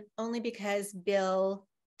question, only because Bill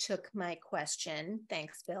took my question.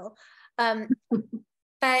 Thanks, Bill.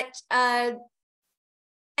 But as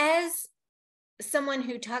someone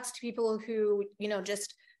who talks to people who,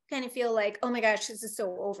 just kind of feel like, oh my gosh, this is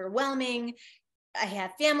so overwhelming. I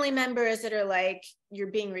have family members that are like,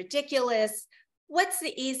 you're being ridiculous. What's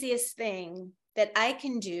the easiest thing that I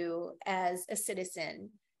can do as a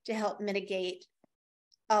citizen to help mitigate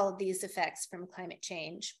all of these effects from climate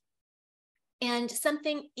change? And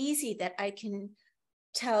something easy that I can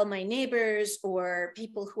tell my neighbors or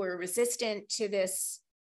people who are resistant to this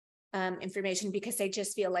information, because I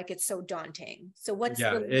just feel like it's so daunting. So what's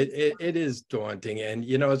it is daunting. And,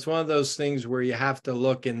 it's one of those things where you have to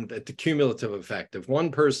look at the cumulative effect. If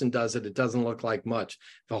one person does it, it doesn't look like much.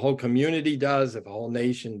 If a whole community does, if a whole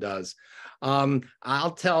nation does.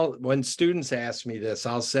 I'll tell, when students ask me this,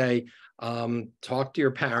 I'll say, talk to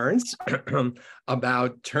your parents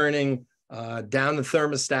about turning down the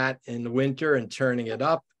thermostat in the winter and turning it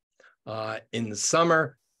up in the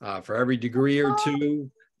summer for every degree or two.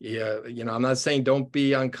 Yeah, I'm not saying don't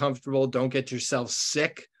be uncomfortable, don't get yourself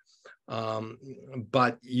sick,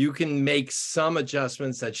 but you can make some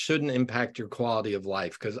adjustments that shouldn't impact your quality of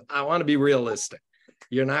life, because I want to be realistic.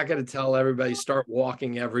 You're not going to tell everybody start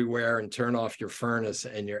walking everywhere and turn off your furnace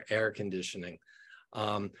and your air conditioning.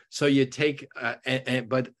 So you take,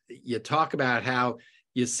 but you talk about how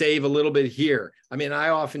you save a little bit here. I mean, I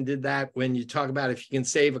often did that when you talk about if you can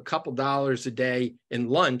save a couple dollars a day in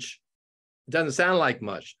lunch, it doesn't sound like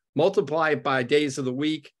much. Multiply it by days of the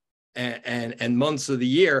week and months of the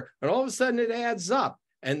year, and all of a sudden it adds up.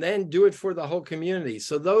 And then do it for the whole community.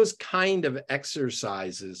 So those kind of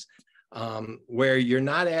exercises where you're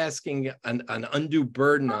not asking an undue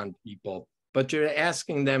burden on people, but you're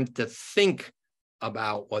asking them to think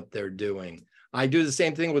about what they're doing. I do the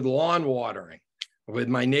same thing with lawn watering, with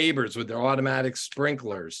my neighbors, with their automatic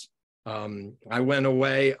sprinklers. I went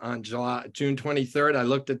away on June 23rd. I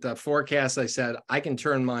looked at the forecast. I said, I can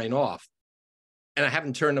turn mine off. And I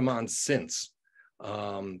haven't turned them on since.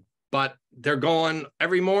 But they're going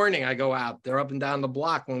every morning. I go out, they're up and down the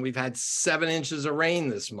block when we've had 7 inches of rain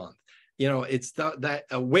this month. It's that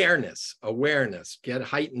awareness, get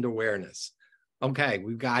heightened awareness. Okay,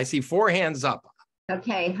 I see 4 hands up.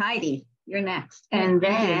 Okay, Heidi, you're next. And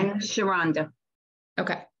then Sharonda.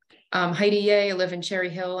 Okay. Heidi Ye, I live in Cherry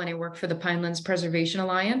Hill and I work for the Pinelands Preservation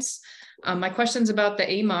Alliance. My question's about the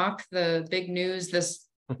AMOC, the big news this,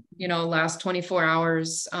 last 24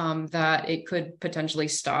 hours that it could potentially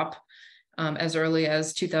stop as early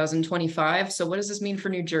as 2025. So what does this mean for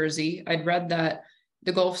New Jersey? I'd read that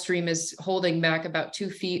the Gulf Stream is holding back about 2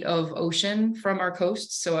 feet of ocean from our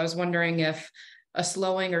coast. So I was wondering if a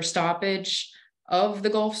slowing or stoppage of the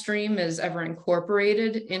Gulf Stream is ever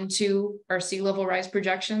incorporated into our sea level rise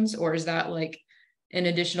projections, or is that like an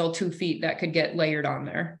additional 2 feet that could get layered on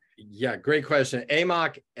there? Yeah, great question.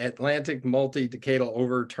 AMOC, Atlantic Multi-Decadal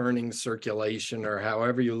Overturning Circulation, or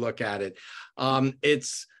however you look at it.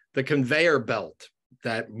 It's the conveyor belt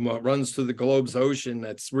that runs through the globe's ocean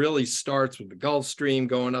that really starts with the Gulf Stream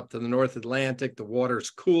going up to the North Atlantic. The water's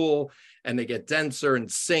cool and they get denser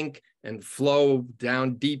and sink and flow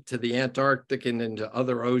down deep to the Antarctic and into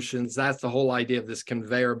other oceans. That's the whole idea of this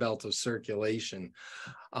conveyor belt of circulation.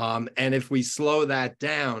 And if we slow that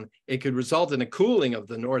down, it could result in a cooling of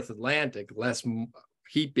the North Atlantic, less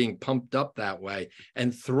heat being pumped up that way,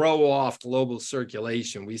 and throw off global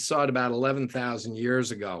circulation. We saw it about 11,000 years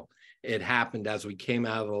ago. It happened as we came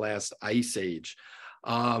out of the last ice age.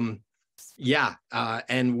 And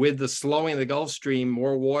with the slowing of the Gulf Stream,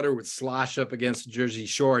 more water would slosh up against the Jersey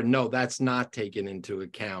Shore. No, that's not taken into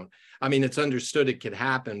account. I mean, it's understood it could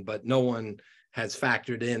happen, but no one has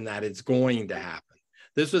factored in that it's going to happen.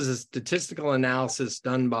 This was a statistical analysis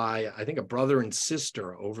done by, I think, a brother and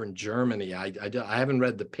sister over in Germany. I haven't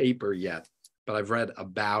read the paper yet, but I've read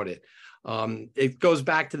about it. It goes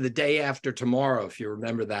back to The Day After Tomorrow, if you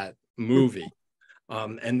remember that movie.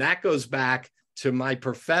 And that goes back to my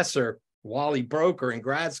professor, Wally Broker, in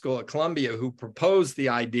grad school at Columbia, who proposed the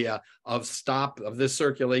idea of this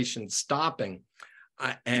circulation stopping.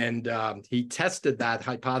 And he tested that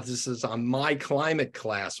hypothesis on my climate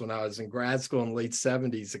class when I was in grad school in the late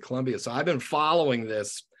 70s at Columbia. So I've been following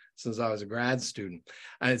this since I was a grad student.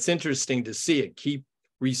 And it's interesting to see it keep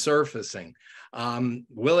resurfacing.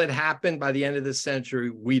 Will it happen by the end of this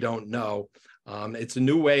century? We don't know. It's a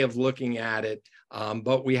new way of looking at it.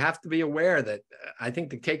 But we have to be aware that I think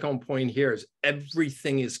the take-home point here is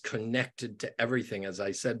everything is connected to everything, as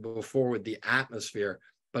I said before, with the atmosphere,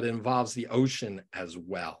 but it involves the ocean as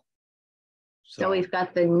well. So we've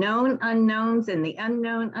got the known unknowns and the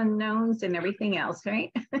unknown unknowns and everything else,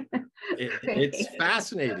 right? It's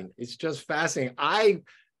fascinating. It's just fascinating. I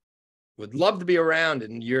would love to be around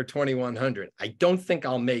in the year 2100. I don't think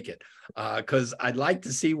I'll make it because I'd like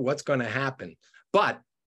to see what's going to happen. But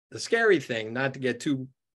the scary thing, not to get too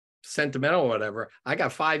sentimental or whatever, I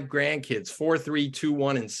got 5 grandkids, 4, 3, 2,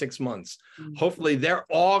 1 in 6 months. Hopefully they're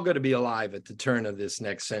all going to be alive at the turn of this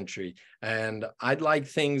next century. And I'd like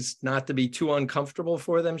things not to be too uncomfortable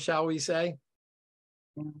for them, shall we say?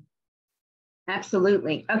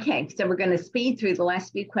 Absolutely. Okay, so we're going to speed through the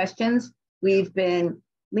last few questions. We've been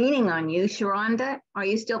leaning on you. Sharonda, are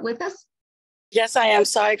you still with us? Yes, I am.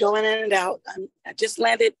 Sorry, going in and out. I just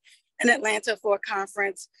landed in Atlanta for a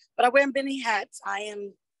conference, but I wear many hats. I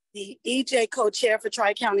am the EJ co-chair for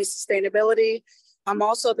Tri-County Sustainability. I'm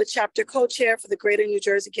also the chapter co-chair for the Greater New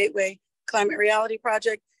Jersey Gateway Climate Reality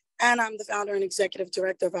Project, and I'm the founder and executive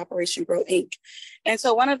director of Operation Grow Inc. And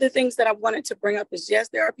so one of the things that I wanted to bring up is, yes,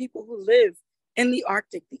 there are people who live in the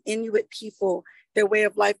Arctic, the Inuit people. Their way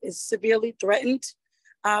of life is severely threatened.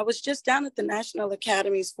 I was just down at the National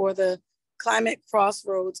Academies for the Climate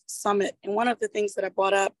Crossroads Summit. And one of the things that I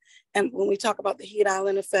brought up, and when we talk about the heat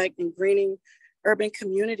island effect and greening urban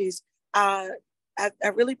communities, I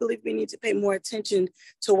really believe we need to pay more attention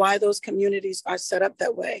to why those communities are set up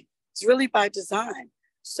that way. It's really by design.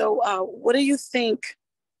 So what do you think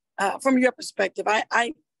from your perspective?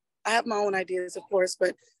 I have my own ideas, of course,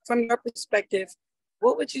 but from your perspective,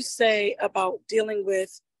 what would you say about dealing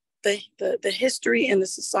with the history and the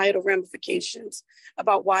societal ramifications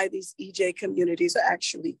about why these EJ communities are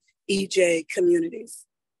actually EJ communities?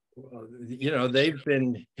 Well, you know, they've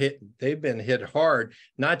been hit hard,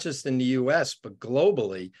 not just in the US, but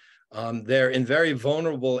globally. They're in very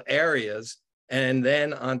vulnerable areas. And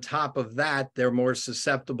then on top of that, they're more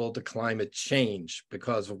susceptible to climate change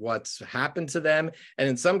because of what's happened to them. And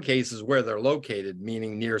in some cases where they're located,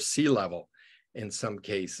 meaning near sea level in some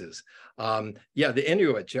cases. Yeah, the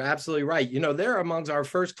Inuit, you're absolutely right. You know, they're amongst our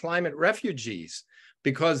first climate refugees,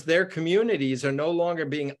 because their communities are no longer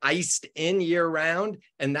being iced in year round,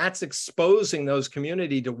 and that's exposing those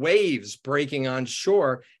communities to waves breaking on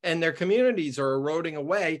shore, and their communities are eroding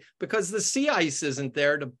away because the sea ice isn't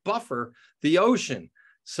there to buffer the ocean.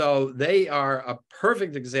 So they are a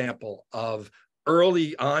perfect example of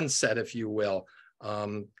early onset, if you will,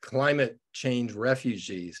 climate change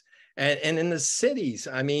refugees. And in the cities,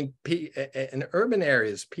 I mean, in urban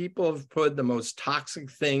areas, people have put the most toxic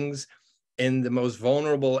things in the most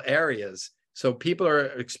vulnerable areas. So people are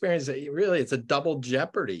experiencing, really, it's a double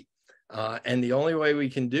jeopardy. And the only way we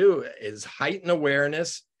can do is heighten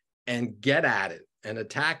awareness and get at it and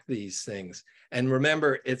attack these things. And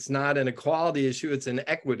remember, it's not an equality issue, it's an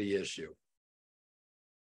equity issue.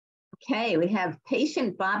 Okay, we have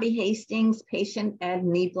patient Bobby Hastings, patient Ed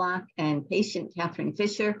Nieblock, and patient Catherine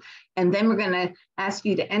Fisher. And then we're going to ask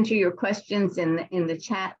you to enter your questions in the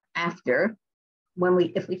chat after,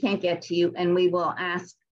 if we can't get to you, and we will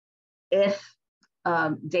ask if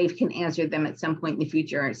Dave can answer them at some point in the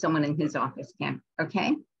future, or someone in his office can.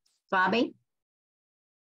 Okay, Bobby?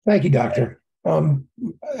 Thank you, Doctor.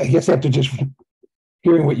 I guess after just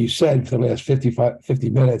hearing what you said for the last 50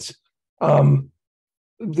 minutes, one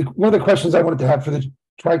of the questions I wanted to have for the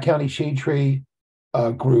Tri-County Shade Tree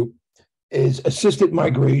group is assisted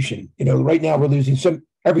migration. You know, right now we're losing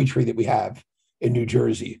every tree that we have in New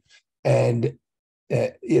Jersey, and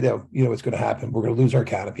you know what's going to happen. We're going to lose our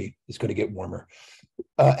canopy. It's going to get warmer.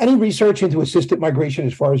 Any research into assisted migration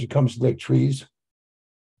as far as it comes to like trees,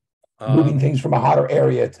 moving things from a hotter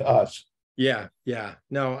area to us? Yeah.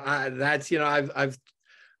 No, that's, you know,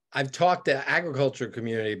 I've talked to agriculture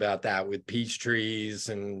community about that with peach trees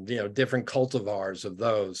and, you know, different cultivars of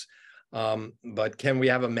those. But can we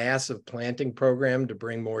have a massive planting program to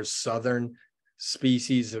bring more southern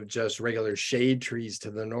species of just regular shade trees to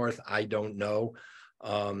the north? I don't know.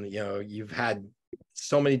 You know, you've had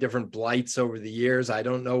so many different blights over the years. I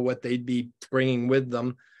don't know what they'd be bringing with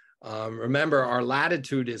them. Remember, our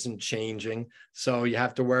latitude isn't changing, so you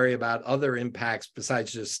have to worry about other impacts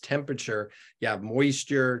besides just temperature. You have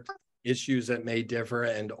moisture issues that may differ,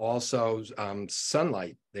 and also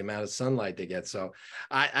sunlight, the amount of sunlight they get. So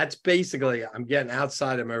that's basically, I'm getting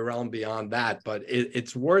outside of my realm beyond that, but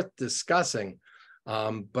it's worth discussing.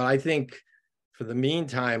 But I think for the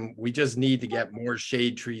meantime, we just need to get more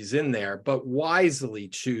shade trees in there, but wisely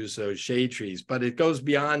choose those shade trees. But it goes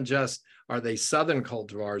beyond just, are they southern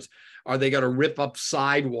cultivars? Are they going to rip up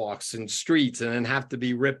sidewalks and streets and then have to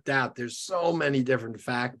be ripped out? There's so many different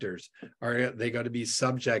factors. Are they going to be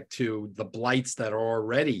subject to the blights that are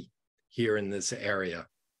already here in this area?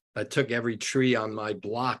 I took every tree on my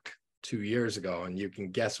block 2 years ago, and you can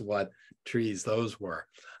guess what trees those were.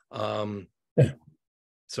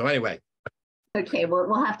 So anyway. Okay, well,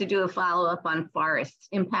 we'll have to do a follow-up on forests,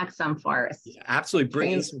 impacts on forests. Yeah, absolutely,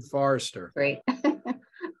 bring in some forester. Great,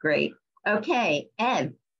 great. Okay,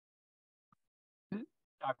 Ed.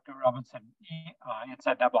 Dr. Robinson, it's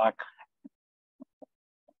Ed Neblock.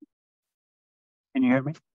 Can you hear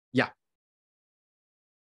me? Yeah.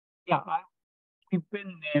 Yeah, we've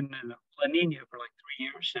been in La Nina for like 3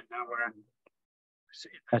 years, and now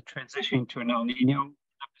we're transitioning to an El Nino in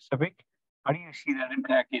the Pacific. How do you see that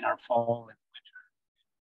impacting our fall and winter?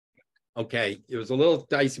 Okay, it was a little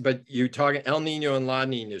dicey, but you're talking El Nino and La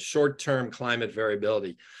Nina, short-term climate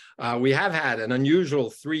variability. We have had an unusual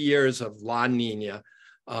 3 years of La Nina,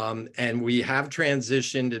 and we have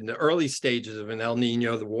transitioned in the early stages of an El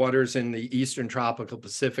Nino. The waters in the eastern tropical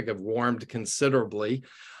Pacific have warmed considerably.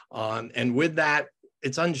 And with that,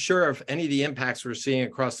 it's unsure if any of the impacts we're seeing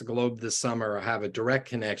across the globe this summer have a direct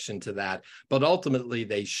connection to that, but ultimately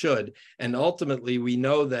they should. And ultimately, we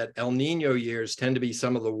know that El Nino years tend to be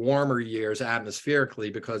some of the warmer years atmospherically,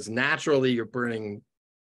 because naturally you're burning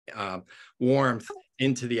warmth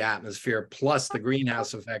into the atmosphere, plus the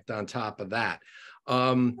greenhouse effect on top of that.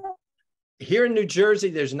 Here in New Jersey,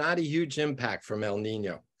 there's not a huge impact from El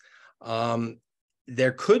Nino.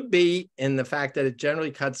 There could be, in the fact that it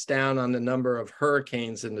generally cuts down on the number of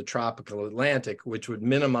hurricanes in the tropical Atlantic, which would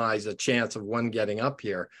minimize a chance of one getting up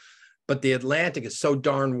here. But the Atlantic is so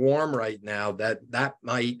darn warm right now that that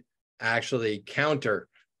might actually counter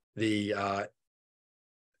the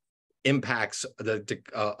impacts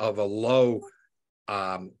of a low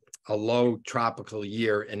tropical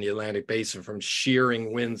year in the Atlantic basin from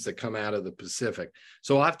shearing winds that come out of the Pacific.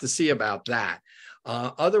 So we'll have to see about that.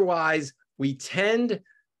 Otherwise, we tend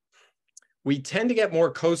to get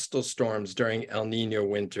more coastal storms during El Nino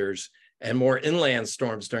winters and more inland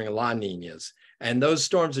storms during La Ninas. And those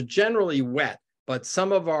storms are generally wet, but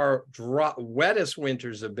some of our wettest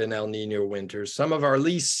winters have been El Nino winters. Some of our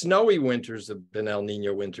least snowy winters have been El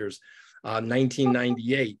Nino winters,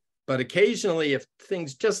 1998. But occasionally, if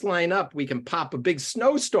things just line up, we can pop a big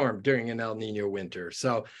snowstorm during an El Nino winter.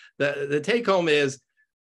 So the take home is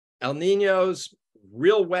El Nino's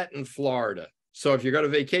real wet in Florida. So if you're going to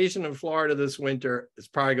vacation in Florida this winter, it's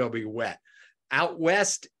probably going to be wet. Out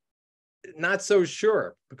west, not so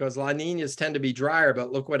sure, because La Ninas tend to be drier,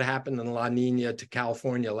 but look what happened in La Nina to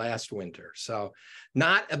California last winter. So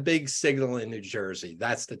not a big signal in New Jersey.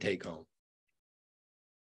 That's the take home.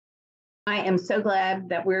 I am so glad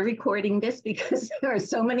that we're recording this, because there are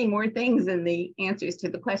so many more things in the answers to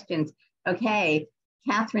the questions. Okay,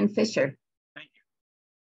 Catherine Fisher.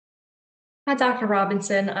 Hi, Dr.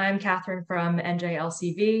 Robinson. I'm Catherine from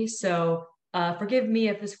NJLCV. So forgive me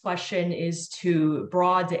if this question is too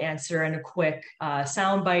broad to answer in a quick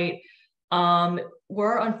soundbite.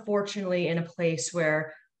 We're unfortunately in a place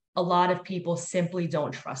where a lot of people simply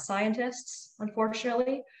don't trust scientists,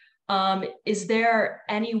 unfortunately. Is there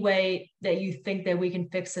any way that you think that we can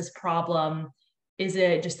fix this problem? Is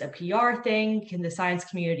it just a PR thing? Can the science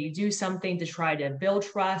community do something to try to build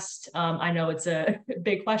trust? I know it's a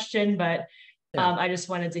big question, but I just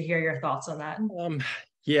wanted to hear your thoughts on that.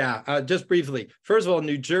 Just briefly. First of all,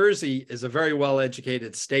 New Jersey is a very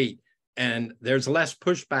well-educated state, and there's less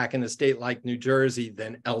pushback in a state like New Jersey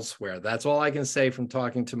than elsewhere. That's all I can say from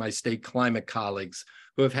talking to my state climate colleagues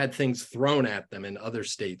who have had things thrown at them in other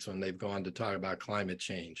states when they've gone to talk about climate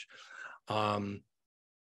change.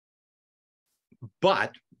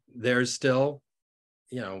 But there's still,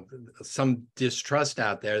 some distrust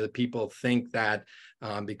out there that people think that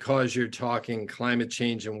because you're talking climate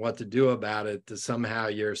change and what to do about it, that somehow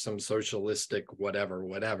you're some socialistic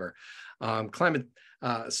whatever. Climate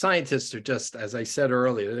scientists are just, as I said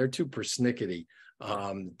earlier, they're too persnickety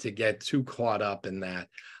to get too caught up in that.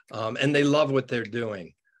 And they love what they're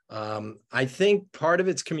doing. I think part of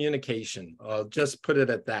it's communication. I'll just put it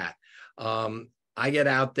at that. I get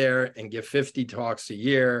out there and give 50 talks a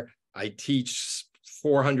year. I teach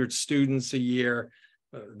 400 students a year.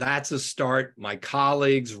 That's a start. My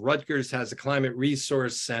colleagues, Rutgers has a climate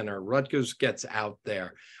resource center. Rutgers gets out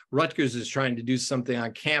there. Rutgers is trying to do something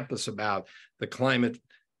on campus about the climate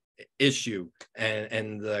issue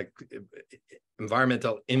and the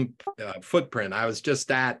environmental footprint. I was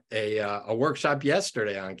just at a workshop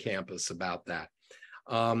yesterday on campus about that.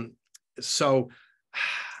 So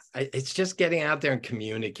it's just getting out there and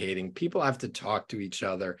communicating. People have to talk to each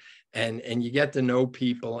other, and you get to know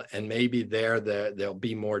people, and maybe there'll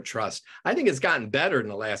be more trust. I think it's gotten better in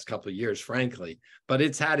the last couple of years, frankly, but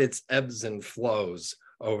it's had its ebbs and flows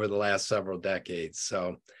over the last several decades.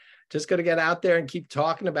 So just got to get out there and keep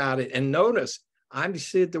talking about it. And notice, I've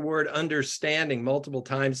said the word understanding multiple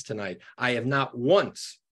times tonight. I have not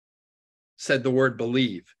once said the word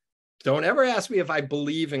believe. Don't ever ask me if I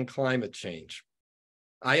believe in climate change.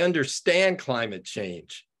 I understand climate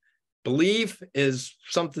change. Belief is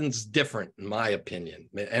something's different, in my opinion,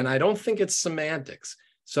 and I don't think it's semantics.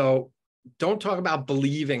 So don't talk about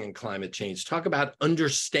believing in climate change. Talk about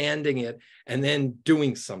understanding it and then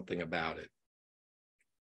doing something about it.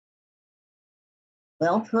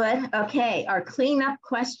 Well put. Okay, our cleanup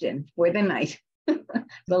question for the night.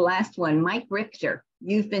 The last one, Mike Richter.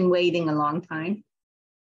 You've been waiting a long time.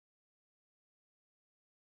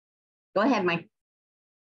 Go ahead, Mike.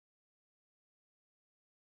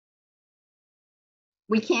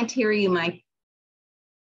 We can't hear you, Mike.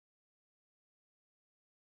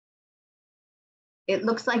 It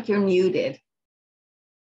looks like you're muted.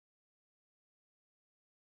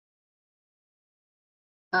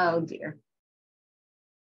 Oh dear.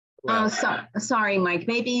 Well, sorry, Mike.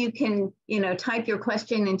 Maybe you can, type your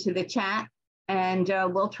question into the chat, and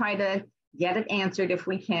we'll try to get it answered if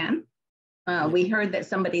we can. We heard that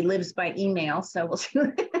somebody lives by email, so we'll see.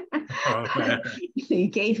 Okay. You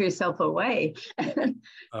gave yourself away.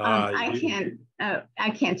 I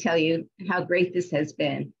can't tell you how great this has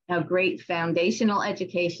been. How great foundational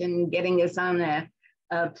education, getting us on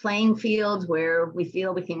a playing field where we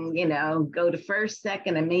feel we can, go to first,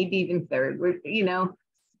 second, and maybe even third.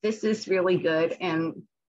 This is really good, and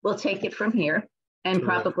we'll take it from here and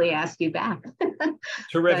Terrific. Probably ask you back.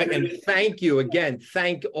 Terrific. And thank you again.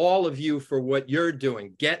 Thank all of you for what you're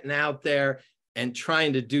doing, getting out there and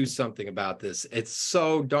trying to do something about this. It's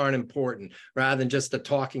so darn important, rather than just a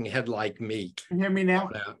talking head like me. Can you hear me now?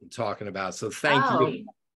 Talking about. So thank you.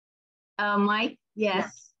 Mike,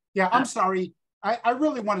 yes. Yeah, I'm sorry. I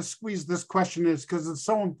really want to squeeze this question in because it's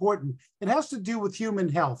so important. It has to do with human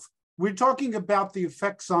health. We're talking about the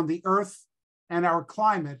effects on the earth and our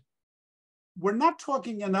climate. We're not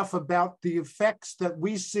talking enough about the effects that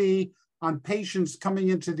we see on patients coming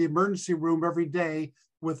into the emergency room every day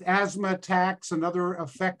with asthma attacks and other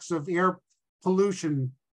effects of air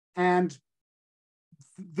pollution. And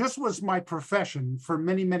this was my profession for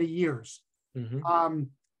many, many years. Mm-hmm.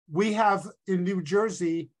 We have in New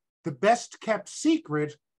Jersey the best kept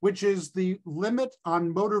secret, which is the limit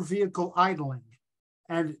on motor vehicle idling.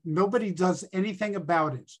 And nobody does anything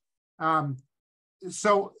about it.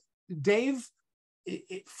 So Dave,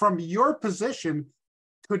 from your position,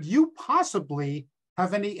 could you possibly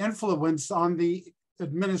have any influence on the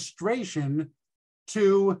administration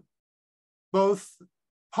to both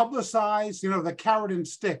publicize, the carrot and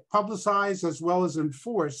stick, publicize as well as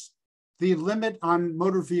enforce the limit on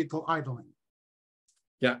motor vehicle idling?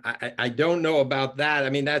 Yeah, I don't know about that. I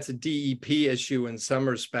mean, that's a DEP issue in some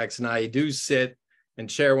respects, and I do sit and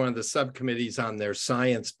chair one of the subcommittees on their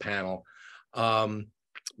science panel.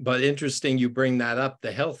 But interesting you bring that up,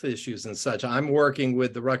 the health issues and such. I'm working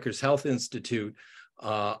with the Rutgers Health Institute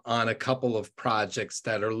on a couple of projects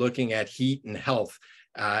that are looking at heat and health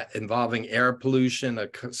involving air pollution, a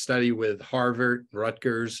study with Harvard,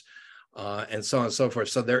 Rutgers, and so on and so forth.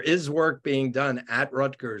 So there is work being done at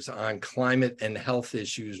Rutgers on climate and health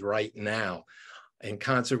issues right now, in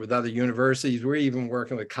concert with other universities. We're even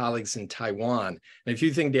working with colleagues in Taiwan. And if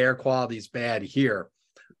you think the air quality is bad here,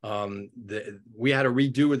 we had to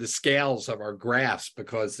redo the scales of our graphs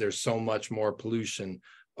because there's so much more pollution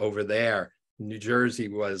over there. New Jersey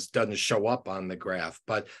doesn't show up on the graph,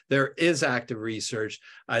 but there is active research.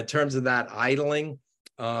 In terms of that idling,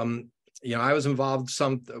 I was involved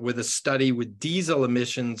with a study with diesel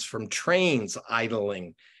emissions from trains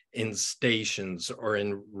idling in stations or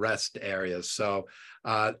in rest areas. So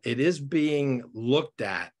it is being looked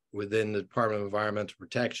at within the Department of Environmental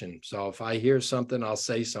Protection. So if I hear something, I'll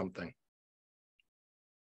say something.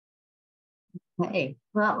 Okay,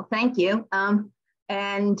 well, thank you.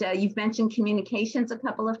 And you've mentioned communications a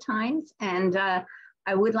couple of times, and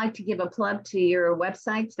I would like to give a plug to your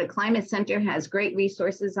websites. The Climate Center has great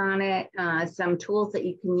resources on it, some tools that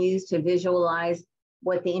you can use to visualize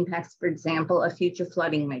what the impacts, for example, of future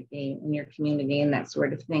flooding might be in your community and that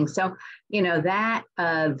sort of thing. So, you know, that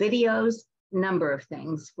videos, number of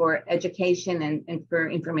things for education and for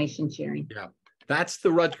information sharing. Yeah, that's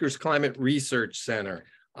the Rutgers Climate Research Center.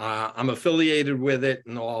 I'm affiliated with it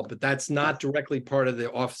and all, but that's not directly part of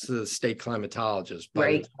the Office of the State Climatologist. But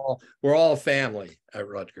right. We're all family at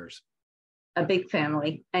Rutgers. A big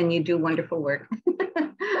family, and you do wonderful work.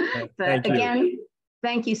 But again,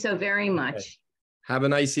 thank you so very much. Okay. Have a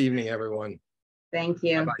nice evening, everyone. Thank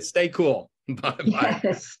you. Bye-bye. Stay cool. Bye-bye.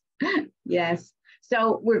 Yes. Yes.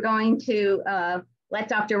 So we're going to let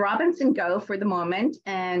Dr. Robinson go for the moment,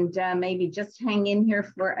 and maybe just hang in here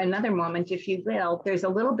for another moment, if you will. There's a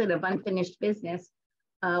little bit of unfinished business.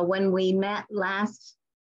 When we met last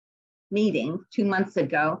meeting 2 months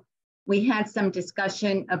ago, we had some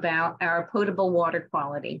discussion about our potable water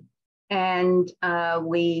quality. And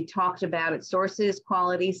we talked about its sources,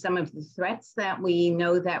 quality, some of the threats that we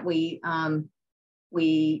know that we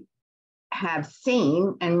have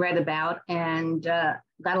seen and read about, and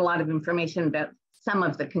got a lot of information about some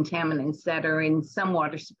of the contaminants that are in some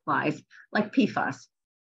water supplies, like PFAS.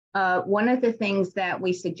 One of the things that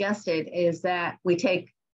we suggested is that we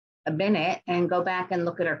take a minute and go back and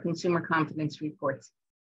look at our consumer confidence reports,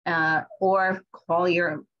 or call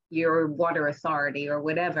your water authority or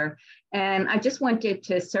whatever. And I just wanted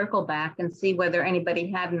to circle back and see whether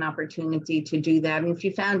anybody had an opportunity to do that, and if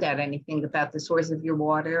you found out anything about the source of your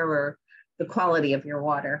water or the quality of your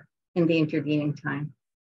water in the intervening time.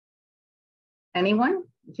 Anyone?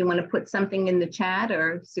 Do you want to put something in the chat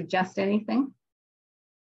or suggest anything?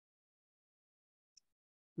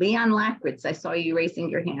 Leon Lackritz, I saw you raising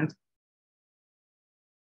your hand.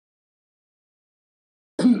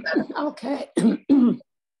 Okay.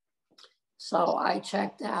 So I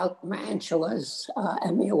checked out Mantua's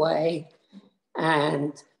MUA,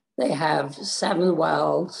 and they have 7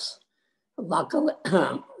 wells. Luckily,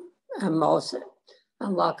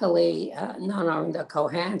 luckily, none are in the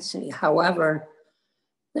Cohansey. However,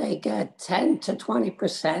 they get 10 to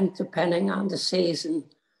 20%, depending on the season,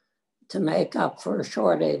 to make up for a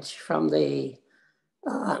shortage from the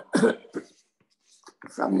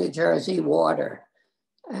from New Jersey water.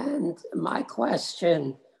 And my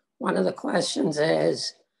question, one of the questions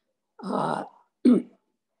is, the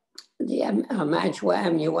Mantua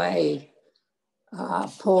MUA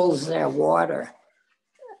pulls their water.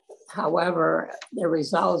 However, the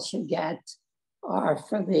results you get are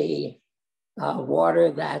for the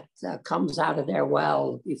water that comes out of their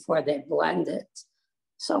well before they blend it.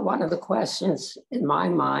 So one of the questions in my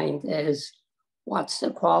mind is, what's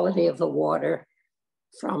the quality of the water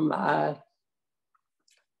from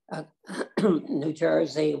New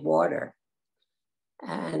Jersey water?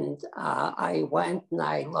 And I went and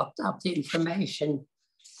I looked up the information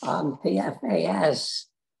on PFAS,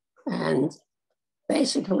 and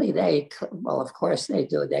basically they, well, of course they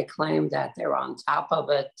do, they claim that they're on top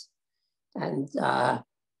of it. And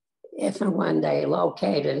if and when they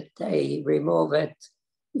locate it, they remove it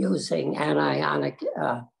using anionic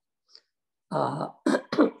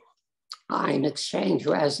ion exchange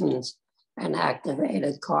resins and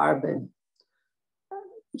activated carbon.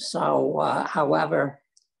 So, however,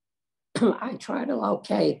 I try to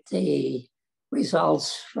locate the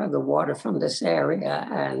results for the water from this area,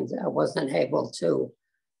 and I wasn't able to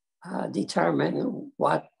determine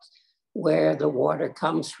where the water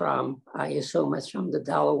comes from. I assume it's from the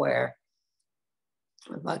Delaware,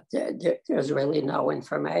 but there's really no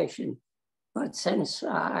information. But since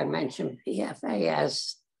I mentioned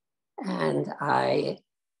PFAS, and I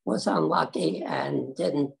was unlucky and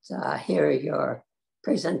didn't hear your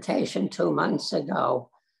presentation 2 months ago,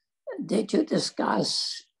 did you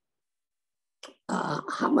discuss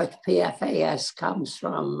how much PFAS comes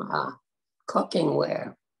from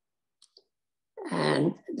cookingware?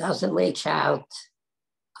 And does it leach out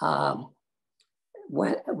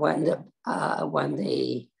when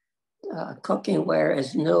the cookingware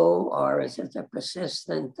is new, or is it a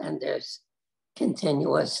persistent and there's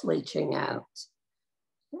continuous leaching out?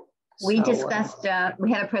 We discussed,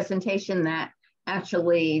 we had a presentation that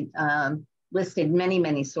actually listed many,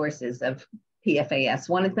 many sources of PFAS,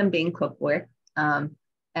 one of them being cookware.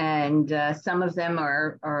 And some of them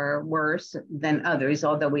are worse than others,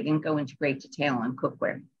 although we didn't go into great detail on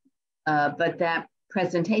cookware. But that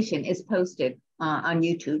presentation is posted on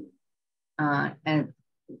YouTube, and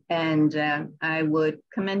I would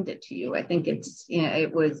commend it to you. I think it's, you know,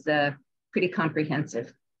 it was pretty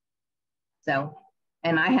comprehensive. So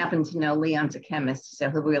And I happen to know Leon's a chemist, so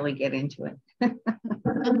he'll really get into it.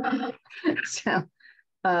 So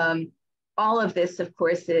all of this, of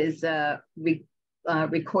course, is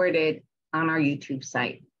recorded on our YouTube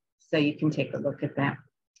site. So you can take a look at that.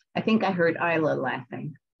 I think I heard Isla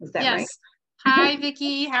laughing. Is that right? Hi,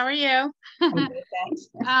 Vicki. How are you? I'm good, thanks.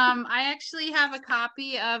 I actually have a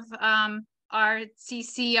copy of our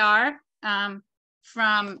CCR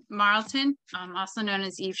from Marlton, also known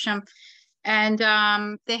as Evesham. And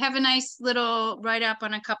they have a nice little write-up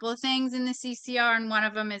on a couple of things in the CCR, and one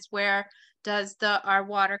of them is where does our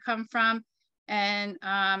water come from? And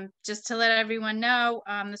just to let everyone know,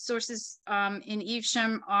 the sources in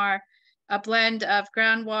Evesham are a blend of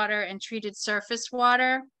groundwater and treated surface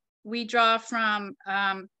water. We draw from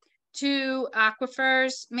 2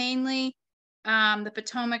 aquifers mainly, the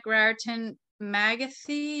Potomac, Raritan,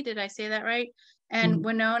 Magathie, did I say that right? And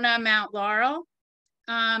Winona, Mount Laurel.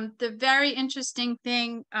 The very interesting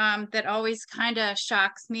thing that always kind of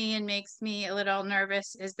shocks me and makes me a little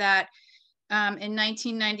nervous is that in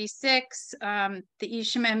 1996, the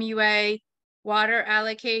Evesham MUA water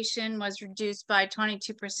allocation was reduced by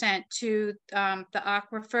 22% to the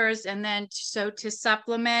aquifers, and then to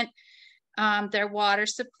supplement their water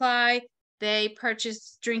supply, they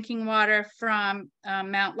purchased drinking water from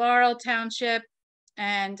Mount Laurel Township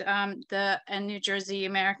and New Jersey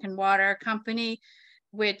American Water Company,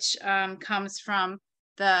 which comes from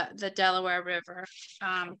the Delaware River.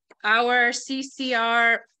 Our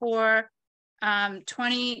CCR for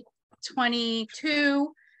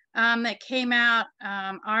 2022 that came out,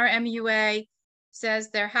 our MUA says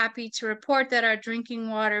they're happy to report that our drinking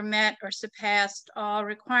water met or surpassed all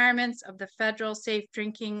requirements of the Federal Safe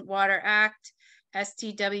Drinking Water Act,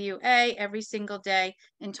 STWA, every single day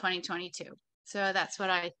in 2022. So that's what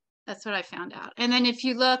I found out. And then if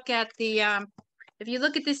you look at the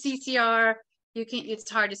CCR,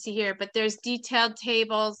 it's hard to see here, but there's detailed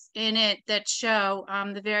tables in it that show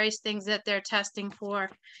the various things that they're testing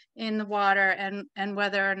for in the water and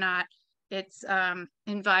whether or not it's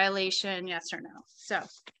in violation, yes or no. So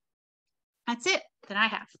that's it that I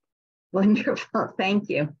have. Wonderful, thank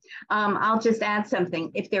you. I'll just add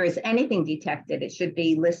something. If there is anything detected, it should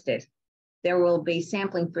be listed. There will be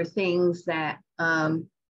sampling for things that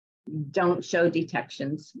don't show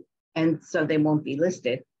detections, and so they won't be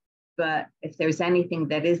listed. But if there's anything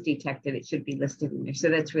that is detected, it should be listed in there. So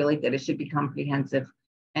that's really good. It should be comprehensive,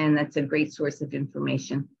 and that's a great source of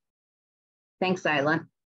information. Thanks, Isla.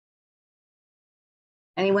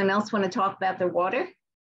 Anyone else want to talk about their water?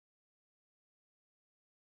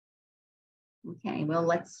 Okay, well,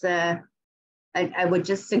 let's, I would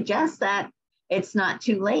just suggest that it's not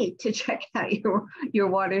too late to check out your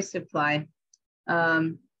water supply.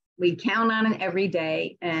 We count on it every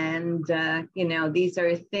day, and you know, these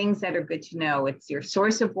are things that are good to know. It's your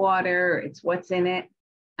source of water, it's what's in it,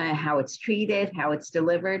 how it's treated, how it's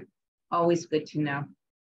delivered, always good to know.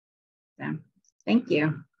 So, thank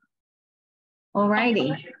you. All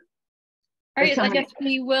righty. All right, I guess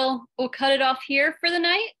we'll cut it off here for the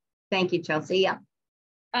night. Thank you, Chelsea. Yeah.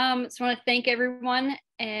 So I want to thank everyone,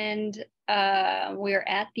 and we're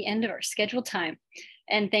at the end of our scheduled time.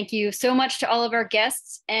 And thank you so much to all of our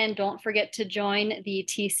guests, and don't forget to join the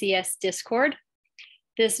TCS Discord.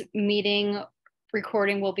 This meeting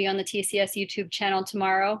recording will be on the TCS YouTube channel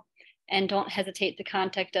tomorrow, and don't hesitate to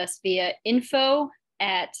contact us via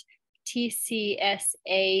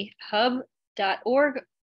info@tcsahub.org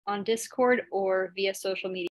on Discord or via social media.